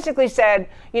 They basically said,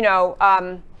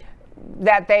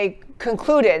 that they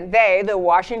concluded, the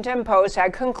Washington Post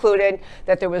had concluded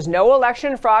that there was no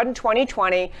election fraud in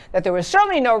 2020, that there was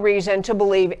certainly no reason to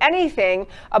believe anything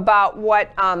about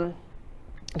what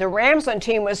the Ramsland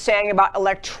team was saying about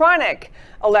electronic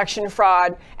election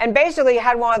fraud, and basically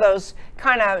had one of those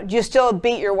kind of, do you still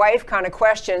beat your wife kind of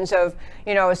questions of,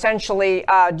 essentially,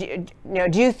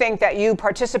 do you think that you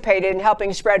participated in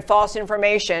helping spread false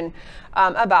information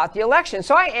about the election?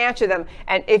 So I answer them,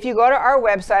 and if you go to our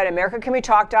website,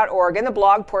 americacanwetalk.org, in the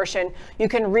blog portion, you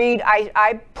can read,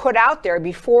 I put out there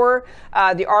before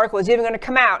the article was even going to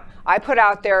come out, I put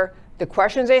out there the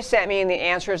questions they sent me and the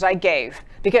answers I gave,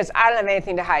 because I don't have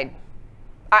anything to hide.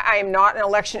 I am not an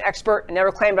election expert. I never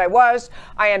claimed I was.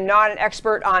 I am not an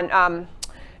expert on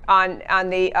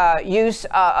the use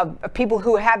of people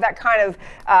who have that kind of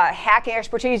hacking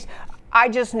expertise. I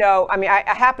just know, I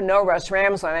happen to know Russ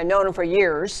Ramsland. I've known him for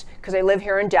years because I live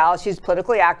here in Dallas. He's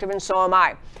politically active, and so am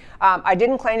I. I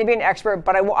didn't claim to be an expert,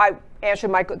 but I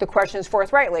answered the questions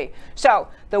forthrightly. So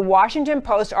the Washington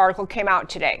Post article came out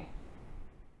today.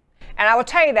 And I will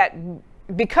tell you that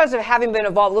because of having been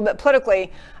involved a little bit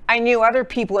politically, I knew other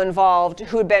people involved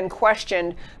who had been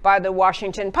questioned by the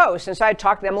Washington Post. And so I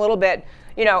talked to them a little bit,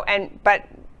 but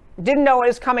didn't know it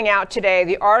was coming out today.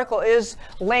 The article is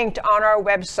linked on our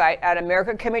website at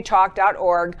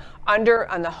americacanwetalk.org on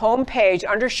the home page,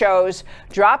 under shows,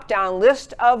 drop down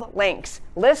list of links.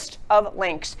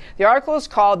 The article is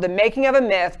called The Making of a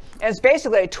Myth, and it's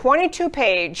basically a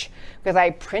 22-page, because I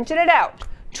printed it out,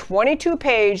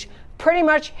 22-page, pretty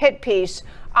much hit piece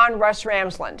on Russ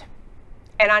Ramsland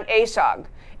and on ASOG,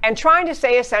 and trying to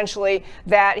say essentially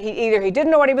that he didn't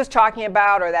know what he was talking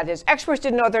about, or that his experts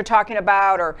didn't know what they're talking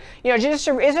about, or just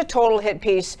is a total hit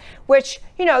piece, which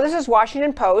this is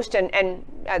Washington Post, and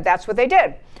that's what they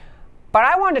did. But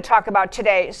I wanted to talk about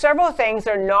today several things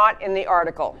that are not in the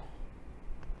article.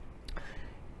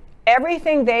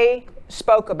 Everything they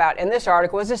spoke about in this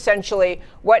article was essentially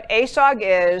what ASOG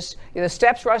is, the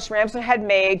steps Russ Ramsland had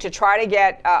made to try to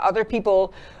get other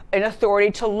people in authority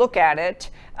to look at it,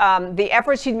 the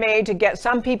efforts he'd made to get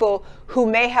some people who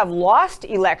may have lost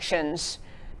elections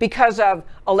because of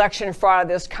election fraud of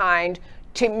this kind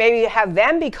to maybe have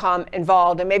them become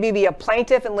involved and maybe be a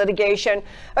plaintiff in litigation.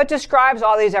 It describes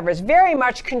all these efforts, very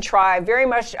much contrived, very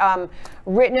much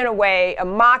written in a way, a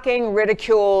mocking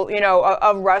ridicule,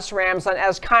 of Russ Ramsland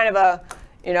as kind of a,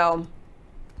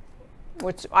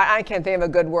 I can't think of a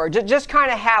good word, just kind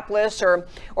of hapless or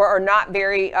not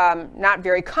very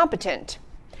competent.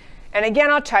 And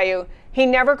again, I'll tell you, he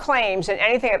never claims in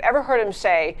anything I've ever heard him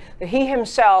say that he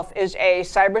himself is a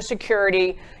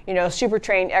cybersecurity, super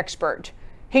trained expert.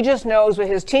 He just knows what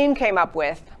his team came up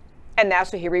with, and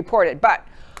that's what he reported. But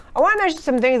I want to mention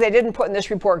some things they didn't put in this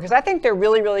report because I think they're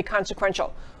really, really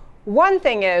consequential. One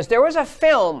thing is there was a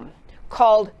film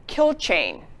called Kill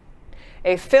Chain.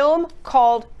 A film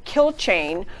called Kill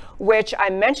Chain, which I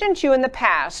mentioned to you in the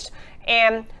past.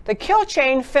 And the Kill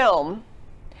Chain film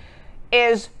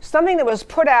is something that was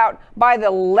put out by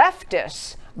the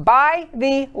leftists,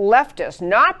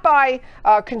 not by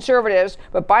conservatives,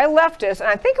 but by leftists. And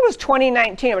I think it was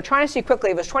 2019. I'm trying to see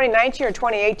quickly if it was 2019 or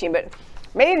 2018, but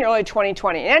maybe in early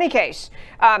 2020. In any case,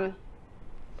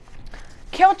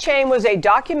 Kill Chain was a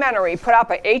documentary put out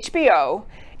by HBO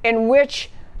in which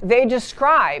they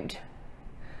described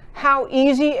how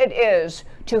easy it is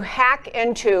to hack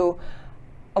into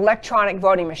electronic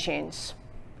voting machines.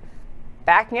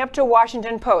 Backing up to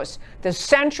Washington Post, the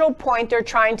central point they're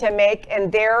trying to make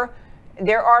in their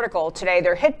article today,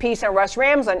 their hit piece on Russ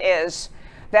Ramsland, is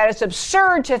that it's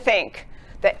absurd to think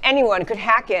that anyone could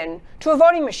hack in to a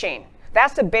voting machine.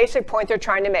 That's the basic point they're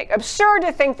trying to make. Absurd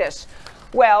to think this.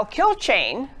 Well, Kill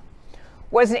Chain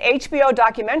was an HBO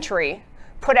documentary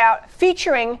put out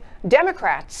featuring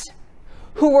Democrats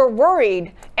who were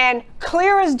worried and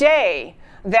clear as day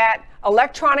that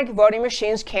electronic voting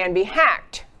machines can be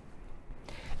hacked.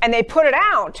 And they put it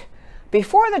out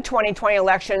before the 2020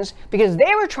 elections because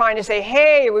they were trying to say,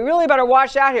 hey, we really better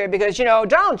watch out here because,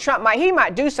 Donald Trump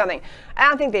might do something. I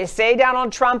don't think they say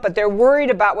Donald Trump, but they're worried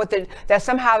about that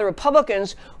somehow the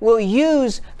Republicans will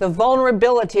use the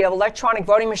vulnerability of electronic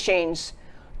voting machines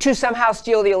to somehow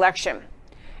steal the election.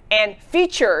 And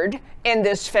featured in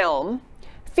this film,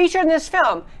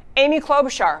 Amy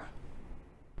Klobuchar.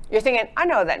 You're thinking, I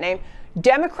know that name.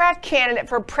 Democrat candidate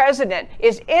for president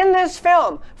is in this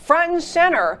film, front and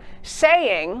center,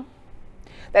 saying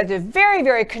that they're very,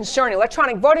 very concerning.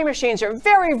 Electronic voting machines are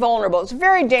very vulnerable. It's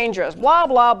very dangerous, blah,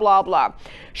 blah, blah, blah.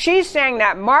 She's saying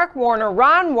that Mark Warner,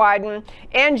 Ron Wyden,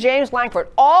 and James Lankford,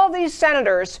 all these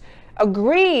senators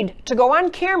agreed to go on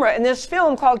camera in this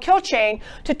film called Kill Chain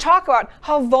to talk about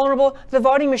how vulnerable the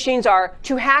voting machines are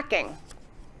to hacking.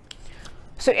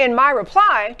 So in my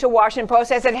reply to Washington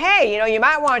Post, I said, hey, you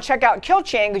might want to check out Kill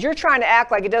Chain because you're trying to act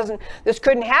like this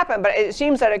couldn't happen, but it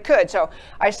seems that it could. So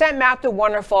I sent Matt the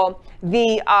Wonderful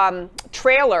the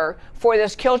trailer for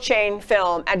this Kill Chain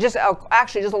film, and just a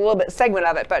little bit segment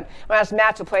of it, but I'm going to ask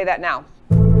Matt to play that now.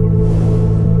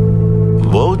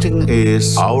 Voting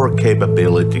is our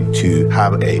capability to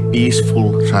have a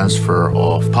peaceful transfer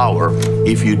of power.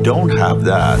 If you don't have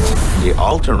that, the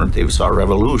alternatives are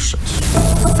revolutions.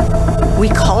 We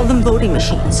call them voting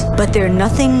machines, but they're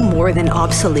nothing more than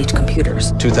obsolete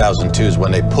computers. 2002 is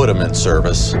when they put them in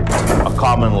service. A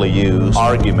commonly used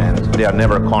argument, they are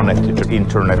never connected to the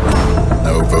internet.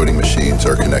 No voting machines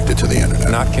are connected to the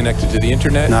internet. Not connected to the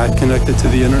internet. Not connected to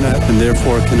the internet, and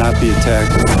therefore cannot be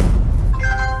attacked.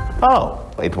 Oh,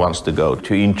 it wants to go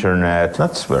to internet.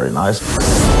 That's very nice.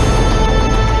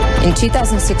 In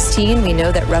 2016, we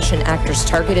know that Russian actors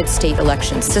targeted state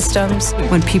election systems.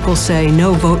 When people say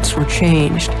no votes were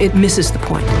changed, it misses the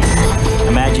point.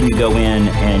 Imagine you go in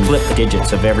and flip the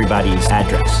digits of everybody's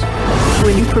address.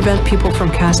 When you prevent people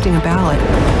from casting a ballot,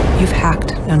 you've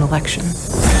hacked an election.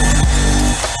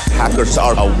 Hackers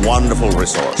are a wonderful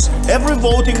resource. Every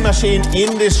voting machine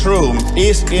in this room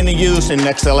is in use in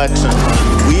next election.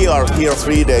 We are here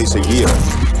 3 days a year.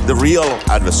 The real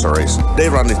adversaries, they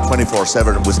run it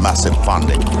 24/7 with massive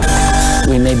funding.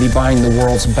 We may be buying the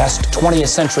world's best 20th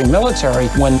century military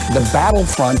when the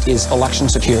battlefront is election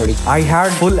security. I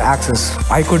had full access.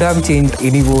 I could have changed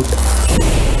any vote.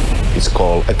 It's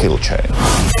called a kill chain.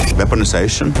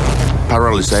 Weaponization,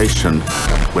 paralyzation,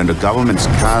 when the governments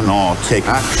cannot take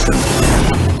action,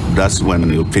 that's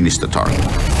when you finish the target.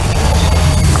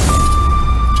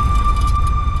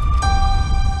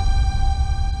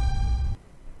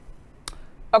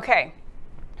 Okay,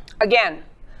 again,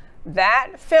 that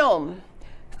film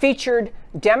featured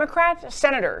Democrat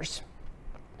senators.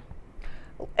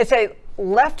 It's a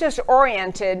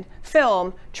leftist-oriented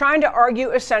film trying to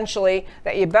argue essentially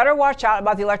that you better watch out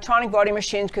about the electronic voting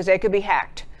machines because they could be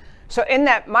hacked. So in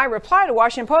that, my reply to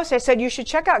Washington Post, I said you should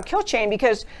check out Kill Chain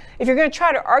because if you're going to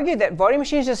try to argue that voting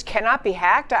machines just cannot be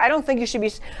hacked, I don't think you should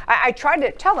be. I tried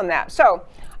to tell them that. So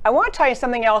I want to tell you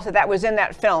something else that was in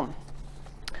that film.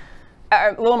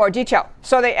 A little more detail.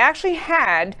 So they actually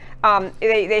had,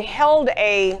 they held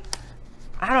a,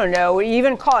 I don't know, we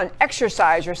even call it an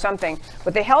exercise or something,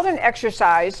 but they held an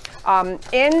exercise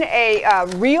in a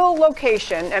real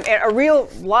location, a real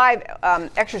live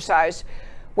exercise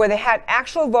where they had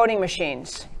actual voting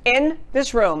machines in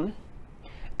this room.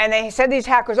 And they said these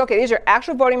hackers, okay, these are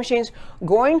actual voting machines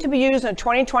going to be used in the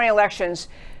 2020 elections.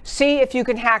 See if you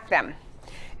can hack them.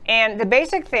 And the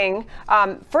basic thing,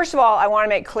 first of all, I want to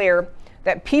make clear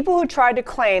that people who tried to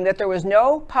claim that there was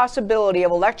no possibility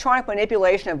of electronic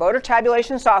manipulation of voter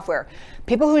tabulation software,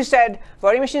 people who said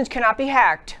voting machines cannot be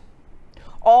hacked,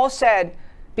 all said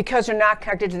because they're not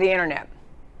connected to the internet.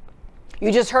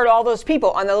 You just heard all those people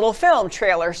on the little film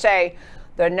trailer say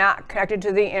they're not connected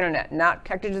to the internet, not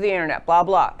connected to the internet, blah,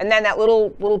 blah. And then that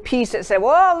little piece that said,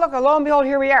 well, look, lo and behold,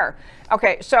 here we are.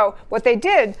 Okay, so what they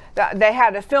did, they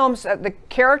had the films, the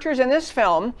characters in this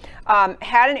film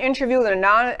had an interview with an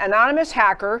anonymous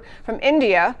hacker from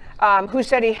India who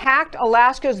said he hacked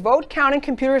Alaska's vote counting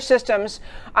computer systems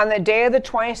on the day of the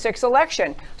 26th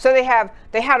election. So they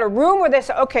had a room where they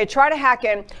said, okay, try to hack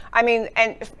in. I mean,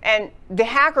 and the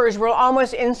hackers were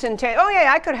almost instantaneous. Oh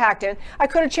yeah, I could hack in. I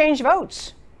could have changed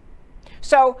votes.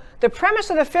 So the premise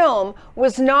of the film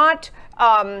was not,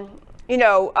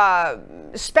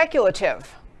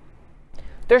 speculative.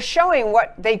 They're showing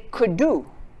what they could do.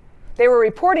 They were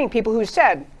reporting people who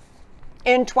said,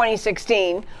 in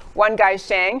 2016, one guy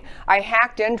saying, I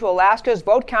hacked into Alaska's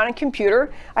vote counting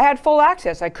computer. I had full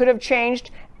access. I could have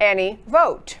changed any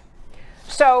vote.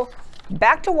 So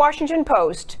back to Washington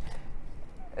Post,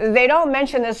 they don't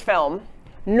mention this film,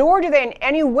 nor do they in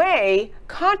any way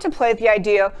contemplate the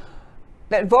idea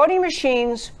that voting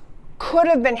machines could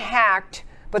have been hacked,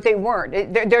 but they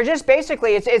weren't. They're just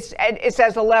basically, it's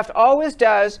as the left always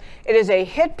does, it is a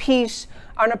hit piece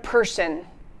on a person.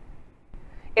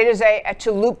 It is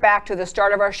to loop back to the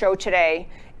start of our show today,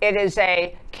 it is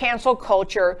a cancel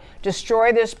culture,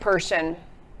 destroy this person.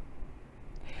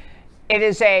 It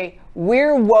is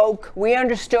we're woke, we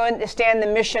understand the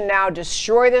mission now,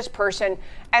 destroy this person,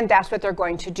 and that's what they're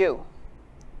going to do.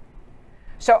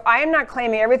 So I am not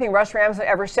claiming everything Russ Ramsland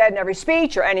ever said in every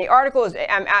speech or any article.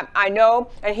 I know,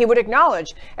 and he would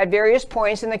acknowledge at various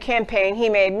points in the campaign he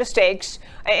made mistakes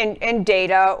in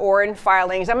data or in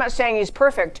filings. I'm not saying he's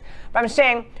perfect, but I'm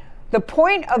saying the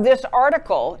point of this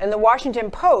article in the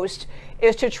Washington Post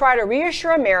is to try to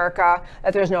reassure America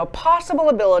that there's no possible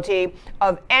ability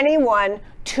of anyone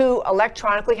to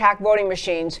electronically hack voting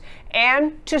machines,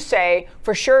 and to say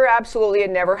for sure, absolutely, it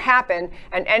never happened.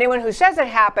 And anyone who says it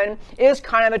happened is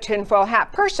kind of a tinfoil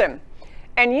hat person.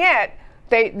 And yet,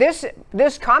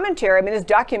 this commentary, I mean, this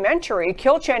documentary,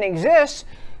 Kill Chain exists.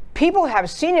 People have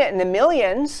seen it in the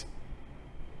millions.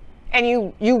 And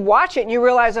you watch it and you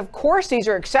realize, of course, these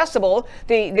are accessible.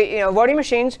 The voting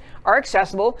machines are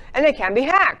accessible and they can be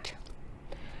hacked.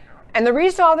 And the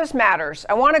reason all this matters,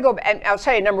 I want to go, and I'll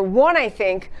tell you, number one, I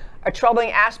think a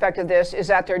troubling aspect of this is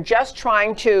that they're just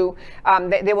trying to,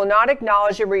 they will not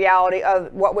acknowledge the reality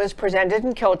of what was presented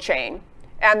in Kill Chain.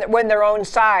 And when their own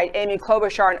side, Amy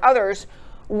Klobuchar and others,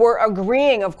 were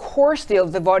agreeing, of course,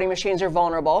 the voting machines are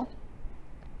vulnerable.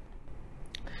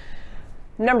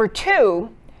 Number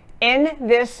two, in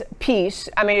this piece,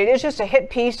 I mean, it is just a hit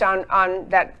piece on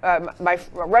that by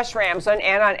Russ Ramsland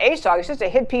and on ASOG. It's just a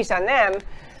hit piece on them.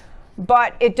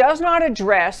 But it does not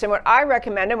address, and what I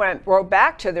recommended when I wrote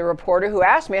back to the reporter who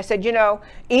asked me, I said,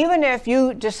 even if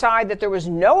you decide that there was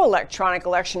no electronic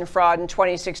election fraud in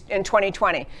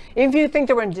 2020, if you think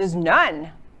there was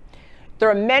none, there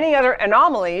are many other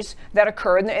anomalies that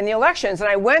occurred in the elections. And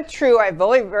I went through, I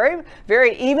very,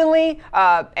 very evenly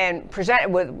and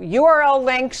presented with URL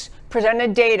links,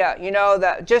 presented data,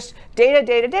 just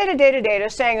data,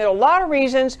 saying there are a lot of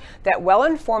reasons that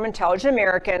well-informed, intelligent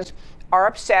Americans are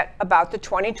upset about the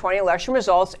 2020 election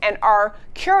results and are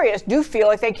curious, do feel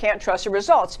like they can't trust the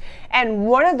results. And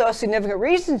one of those significant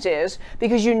reasons is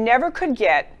because you never could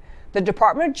get the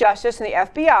Department of Justice and the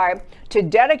FBI to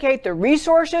dedicate the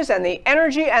resources and the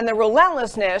energy and the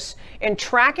relentlessness in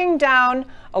tracking down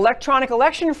electronic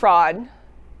election fraud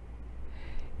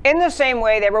in the same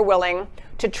way they were willing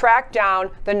to track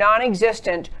down the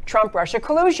non-existent Trump-Russia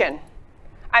collusion.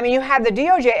 I mean, you had the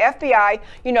DOJ,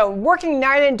 FBI, working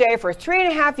night and day for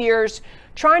 3.5 years,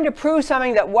 trying to prove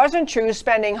something that wasn't true,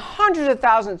 spending hundreds of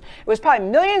thousands, it was probably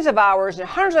millions of hours and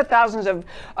hundreds of thousands of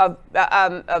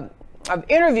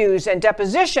interviews and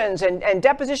depositions and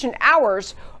deposition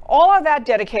hours, all of that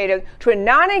dedicated to a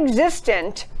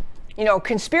non-existent,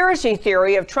 conspiracy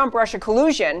theory of Trump-Russia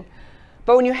collusion.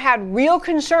 But when you had real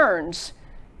concerns,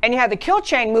 and you had the Kill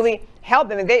Chain movie help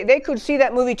them, they could see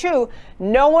that movie too,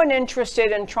 no one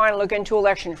interested in trying to look into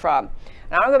election fraud.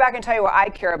 And I'll go back and tell you what I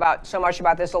care about so much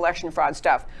about this election fraud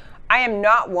stuff. I am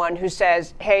not one who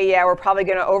says, hey, yeah, we're probably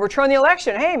going to overturn the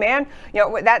election. Hey, man,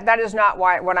 that is not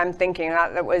what I'm thinking.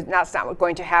 That's not what's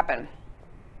going to happen.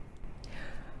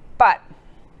 But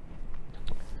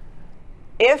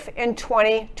if in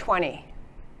 2020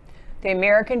 the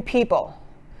American people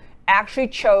actually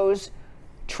chose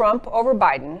Trump over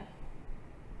Biden,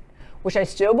 which I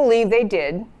still believe they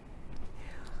did,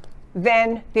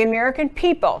 then the American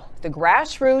people, the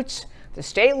grassroots, the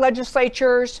state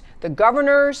legislatures, the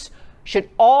governors, should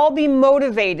all be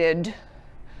motivated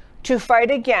to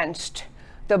fight against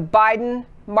the Biden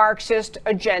Marxist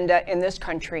agenda in this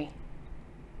country.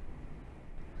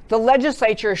 The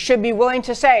legislature should be willing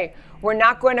to say, we're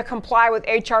not going to comply with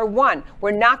H.R. 1.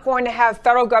 We're not going to have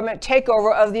federal government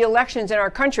takeover of the elections in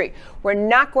our country. We're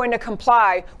not going to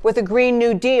comply with the Green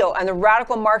New Deal and the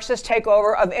radical Marxist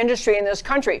takeover of industry in this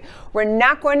country. We're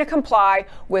not going to comply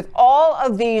with all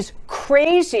of these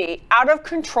crazy, out of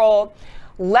control,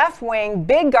 left-wing,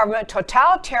 big government,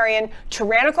 totalitarian,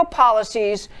 tyrannical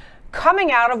policies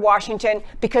coming out of Washington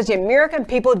because the American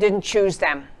people didn't choose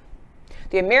them.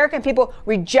 The American people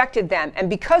rejected them. And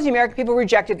because the American people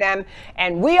rejected them,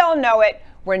 and we all know it,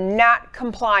 we're not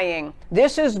complying.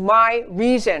 This is my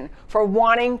reason for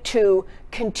wanting to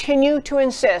continue to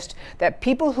insist that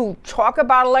people who talk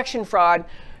about election fraud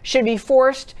should be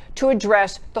forced to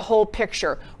address the whole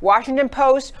picture. Washington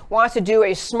Post wants to do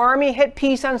a smarmy hit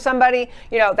piece on somebody.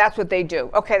 You know, that's what they do.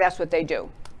 Okay, that's what they do.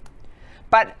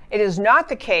 But it is not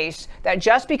the case that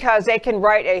just because they can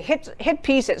write a hit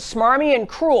piece that's smarmy and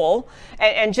cruel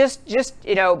and just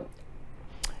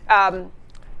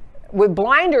with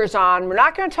blinders on, we're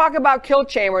not going to talk about kill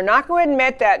chain. We're not going to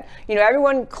admit that,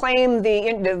 everyone claimed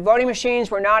the voting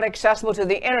machines were not accessible to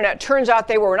the internet. Turns out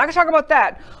they were. We're not going to talk about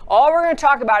that. All we're going to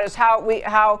talk about is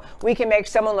how we can make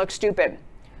someone look stupid.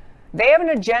 They have an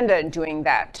agenda in doing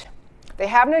that. They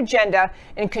have an agenda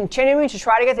in continuing to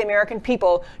try to get the American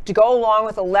people to go along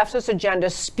with the leftist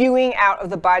agenda spewing out of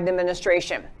the Biden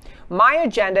administration. My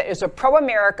agenda is a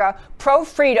pro-America,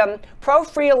 pro-freedom,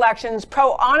 pro-free elections,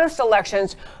 pro-honest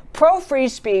elections, pro-free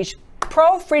speech,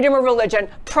 pro-freedom of religion,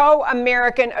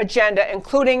 pro-American agenda,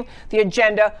 including the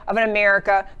agenda of an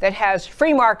America that has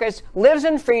free markets, lives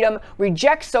in freedom,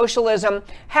 rejects socialism,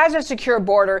 has a secure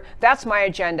border. That's my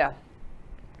agenda.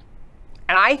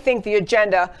 And I think the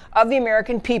agenda of the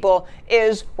American people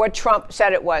is what Trump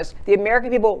said it was. The American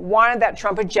people wanted that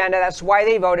Trump agenda. That's why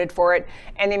they voted for it.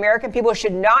 And the American people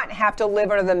should not have to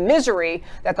live under the misery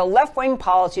that the left-wing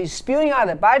policies spewing out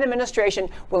of the Biden administration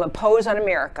will impose on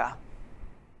America.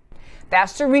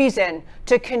 That's the reason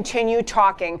to continue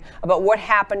talking about what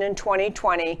happened in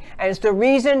 2020. And it's the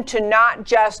reason to not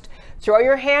just throw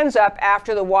your hands up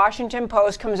after the Washington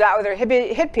Post comes out with their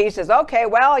hit piece. Says, okay,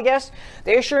 well, I guess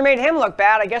they sure made him look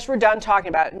bad. I guess we're done talking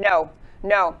about it.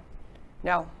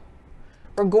 No.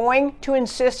 We're going to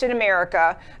insist in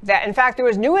America that, in fact, there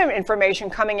was new information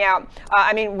coming out.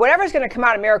 Whatever's going to come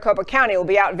out of Maricopa County will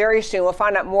be out very soon. We'll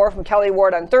find out more from Kelly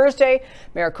Ward on Thursday.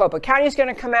 Maricopa County is going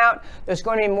to come out. There's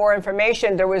going to be more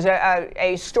information. There was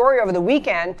a story over the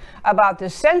weekend about the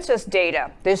census data.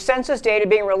 The census data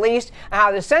being released and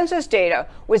how the census data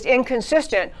was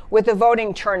inconsistent with the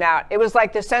voting turnout. It was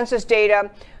like the census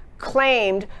data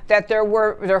claimed that there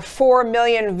were 4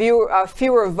 million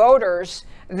fewer voters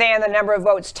than the number of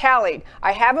votes tallied.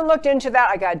 I haven't looked into that.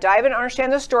 I got to dive in and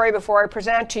understand the story before I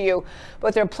present it to you.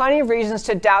 But there are plenty of reasons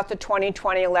to doubt the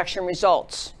 2020 election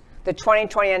results, the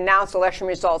 2020 announced election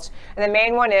results. And the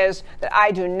main one is that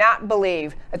I do not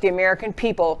believe that the American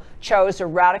people chose the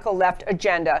radical left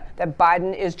agenda that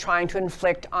Biden is trying to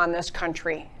inflict on this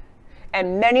country.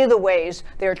 And many of the ways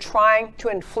they're trying to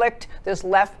inflict this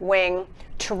left-wing,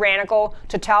 tyrannical,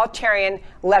 totalitarian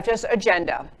leftist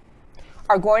agenda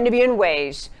are going to be in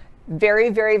ways very,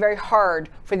 very, very hard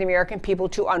for the American people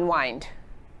to unwind.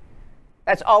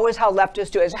 That's always how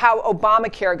leftists do it. It's how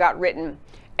Obamacare got written,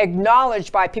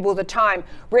 acknowledged by people at the time,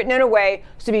 written in a way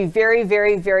to be very,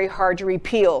 very, very hard to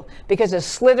repeal because the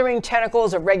slithering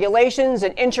tentacles of regulations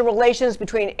and interrelations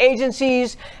between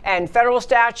agencies and federal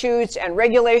statutes and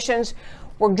regulations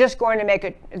were just going to make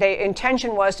it, the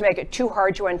intention was to make it too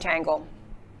hard to untangle.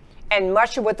 And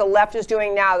much of what the left is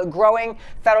doing now, the growing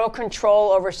federal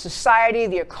control over society,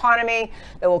 the economy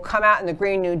that will come out in the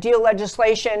Green New Deal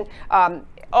legislation,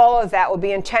 all of that will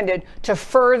be intended to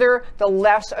further the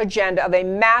left's agenda of a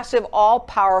massive,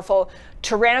 all-powerful,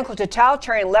 tyrannical,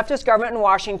 totalitarian leftist government in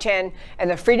Washington and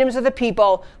the freedoms of the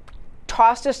people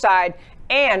tossed aside,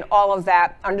 and all of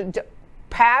that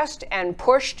passed and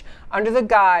pushed under the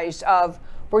guise of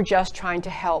we're just trying to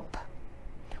help.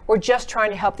 We're just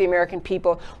trying to help the American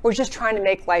people. We're just trying to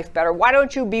make life better. Why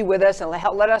don't you be with us and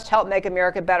let us help make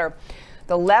America better?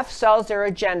 The left sells their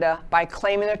agenda by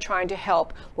claiming they're trying to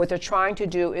help. What they're trying to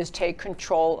do is take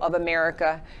control of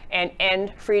America and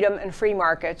end freedom and free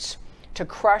markets, to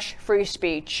crush free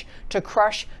speech, to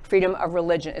crush freedom of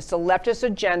religion. It's the leftist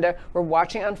agenda we're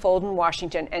watching unfold in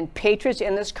Washington, and patriots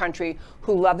in this country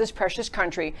who love this precious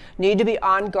country need to be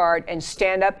on guard and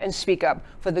stand up and speak up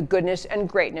for the goodness and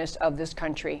greatness of this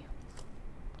country.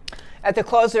 At the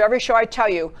close of every show, I tell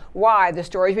you why the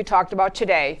stories we talked about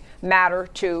today matter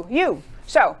to you.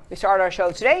 So we started our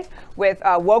show today with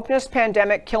Wokeness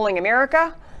Pandemic Killing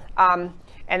America.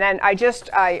 And then I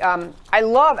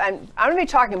love, and I'm going to be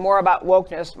talking more about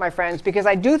wokeness, my friends, because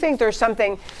I do think there's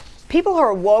something, people who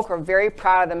are woke are very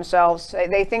proud of themselves.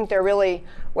 They think they're really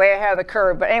way ahead of the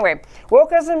curve. But anyway,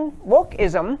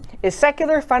 wokeism is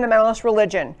secular fundamentalist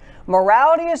religion.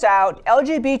 Morality is out,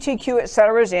 LGBTQ,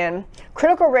 etc. is in.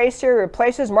 Critical race theory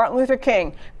replaces Martin Luther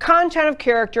King. Content of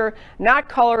character, not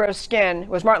color of skin,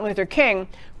 was Martin Luther King.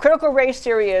 Critical race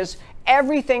theory is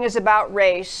everything is about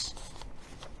race.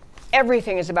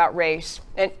 Everything is about race,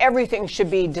 and everything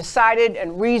should be decided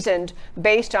and reasoned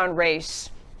based on race,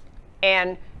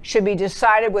 and should be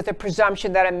decided with the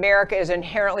presumption that America is an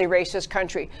inherently racist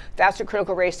country. That's what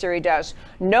critical race theory does.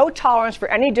 No tolerance for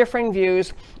any differing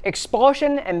views,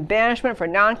 expulsion and banishment for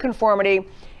nonconformity,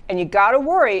 and you gotta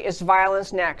worry, is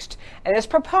violence next? And its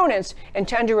proponents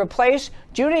intend to replace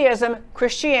Judaism,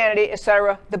 Christianity,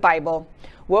 etc., the Bible.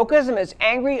 Wokeism is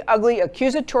angry, ugly,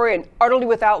 accusatory, and utterly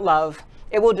without love.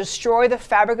 It will destroy the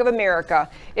fabric of America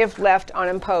if left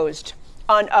unopposed.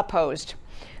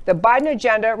 The Biden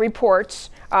agenda reports,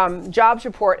 jobs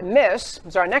report miss,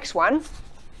 is our next one.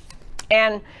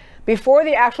 And before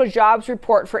the actual jobs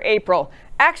report for April,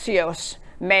 Axios,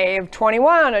 May of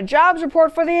 21, a jobs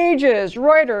report for the ages.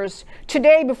 Reuters,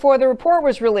 today before the report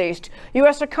was released,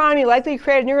 U.S. economy likely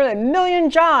created nearly 1 million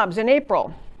jobs in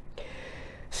April.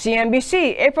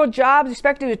 CNBC, April jobs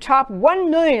expected to top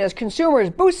 1 million as consumers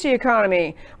boost the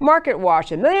economy. Market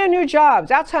Watch, 1 million new jobs.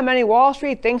 That's how many Wall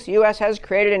Street thinks the U.S. has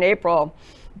created in April.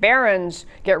 Barron's,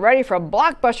 get ready for a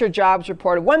blockbuster jobs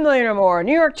report, 1 million or more.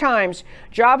 New York Times,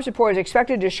 jobs report is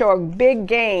expected to show a big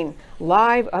gain.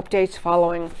 Live updates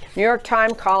following. New York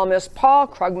Times columnist Paul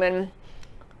Krugman.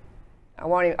 I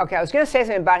was going to say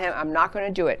something about him. I'm not going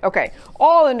to do it. Okay.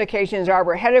 All indications are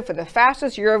we're headed for the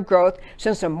fastest year of growth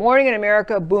since the Morning in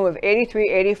America boom of 83,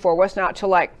 84. What's not to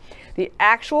like? The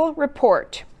actual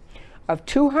report of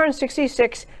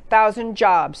 266,000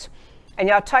 jobs. And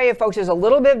I'll tell you, folks, there's a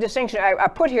little bit of distinction. I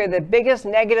put here the biggest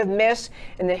negative miss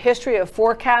in the history of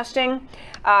forecasting.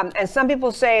 And some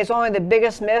people say it's only the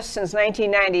biggest miss since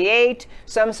 1998.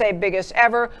 Some say biggest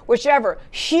ever, whichever.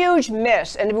 Huge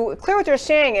miss. And to be clear, what they're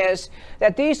saying is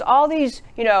that all these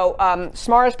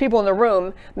smartest people in the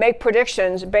room make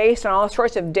predictions based on all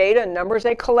sorts of data and numbers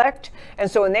they collect. And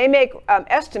so when they make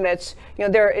estimates,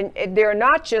 they're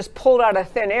not just pulled out of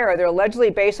thin air. They're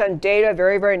allegedly based on data,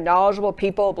 very, very knowledgeable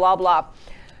people, blah, blah.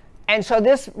 And so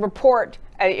this report,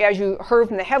 as you heard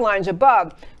from the headlines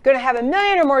above, going to have 1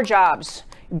 million or more jobs,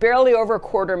 barely over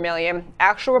 250,000.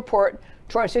 Actual report,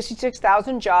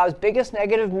 266,000 jobs, biggest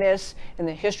negative miss in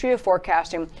the history of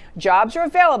forecasting. Jobs are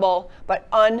available, but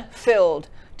unfilled.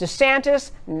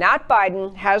 DeSantis, not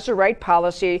Biden, has the right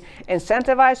policy,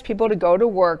 incentivize people to go to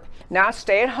work, not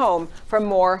stay at home for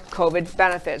more COVID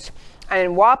benefits.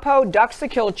 And WaPo ducks the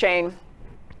kill chain.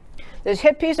 This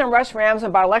hit piece on Russ Ramsden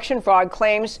about election fraud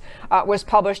claims was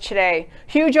published today.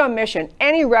 Huge omission.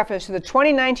 Any reference to the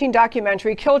 2019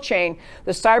 documentary Kill Chain,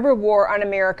 the cyber war on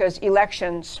America's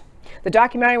elections. The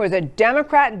documentary was a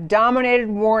Democrat-dominated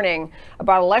warning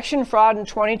about election fraud in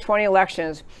 2020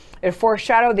 elections. It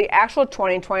foreshadowed the actual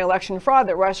 2020 election fraud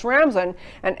that Russ Ramsden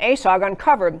and ASOG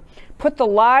uncovered. Put the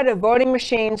lie to voting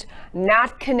machines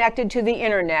not connected to the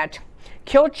internet.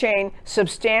 Kill Chain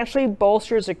substantially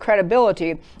bolsters the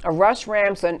credibility of Russ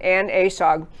Ramsden and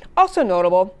ASOG. Also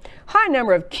notable, high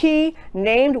number of key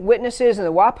named witnesses in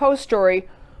the WaPo story.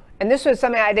 And this was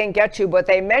something I didn't get to, but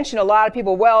they mentioned a lot of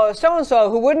people, well, so-and-so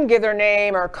who wouldn't give their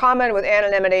name or comment with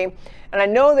anonymity. And I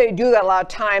know they do that a lot of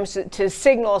times to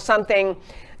signal something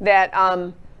that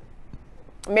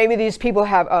maybe these people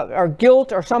have are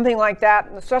guilt or something like that.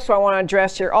 So that's what I want to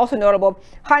address here. Also notable,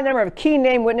 high number of key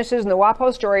named witnesses in the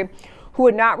WaPo story who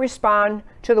would not respond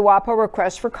to the WaPo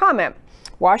request for comment.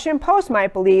 Washington Post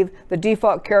might believe the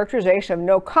default characterization of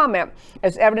no comment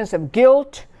as evidence of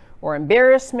guilt or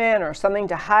embarrassment or something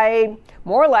to hide.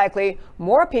 More likely,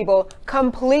 more people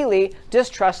completely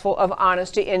distrustful of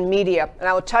honesty in media. And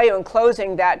I will tell you in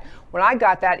closing that when I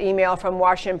got that email from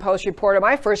Washington Post reporter,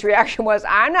 my first reaction was,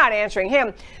 I'm not answering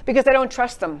him because I don't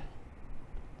trust them.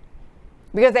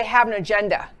 Because they have an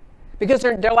agenda. Because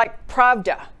they're like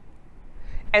Pravda.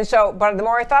 And so, but the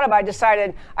more I thought about it, I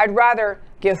decided I'd rather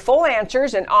give full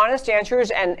answers and honest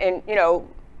answers and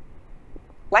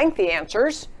lengthy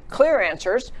answers, clear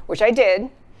answers, which I did,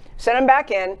 send them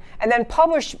back in, and then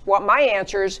publish what my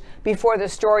answers before the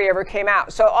story ever came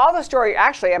out. So all the story,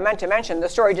 actually, I meant to mention, the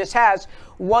story just has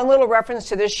one little reference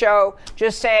to this show,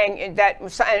 just saying that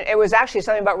it was actually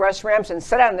something about Russ Ramsden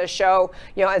said on this show,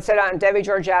 and said on Debbie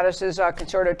Georgatos'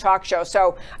 conservative talk show.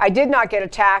 So I did not get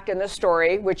attacked in the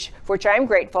story, for which I am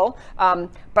grateful.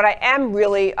 But I am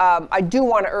really, I do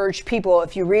want to urge people,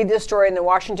 if you read this story in the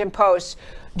Washington Post,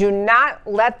 do not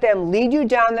let them lead you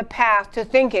down the path to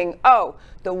thinking, oh,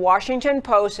 the Washington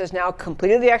Post has now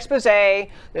completed the expose.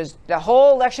 The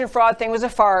whole election fraud thing was a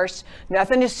farce.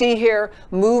 Nothing to see here.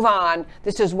 Move on.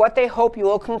 This is what they hope you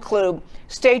will conclude.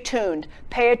 Stay tuned.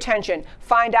 Pay attention.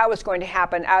 Find out what's going to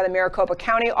happen out of the Maricopa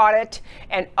County audit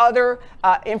and other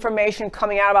information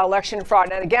coming out about election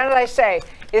fraud. And again, as I say,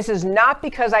 this is not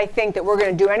because I think that we're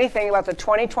going to do anything about the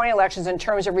 2020 elections in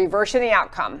terms of reversing the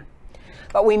outcome.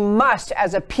 But we must,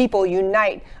 as a people,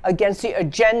 unite against the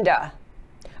agenda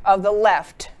of the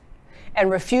left and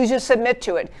refuse to submit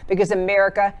to it, because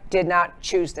America did not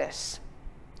choose this.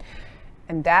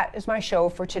 And that is my show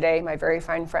for today, my very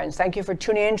fine friends. Thank you for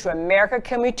tuning in to America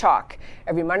Can We Talk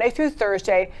every Monday through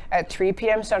Thursday at 3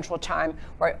 p.m. Central Time,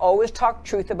 where I always talk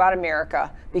truth about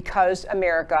America, because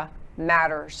America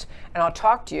matters. And I'll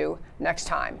talk to you next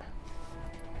time.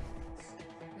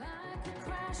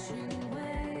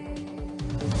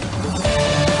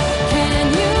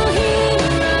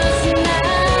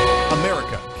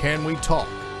 America, Can We Talk?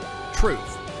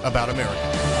 Truth about America.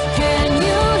 Can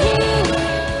you hear?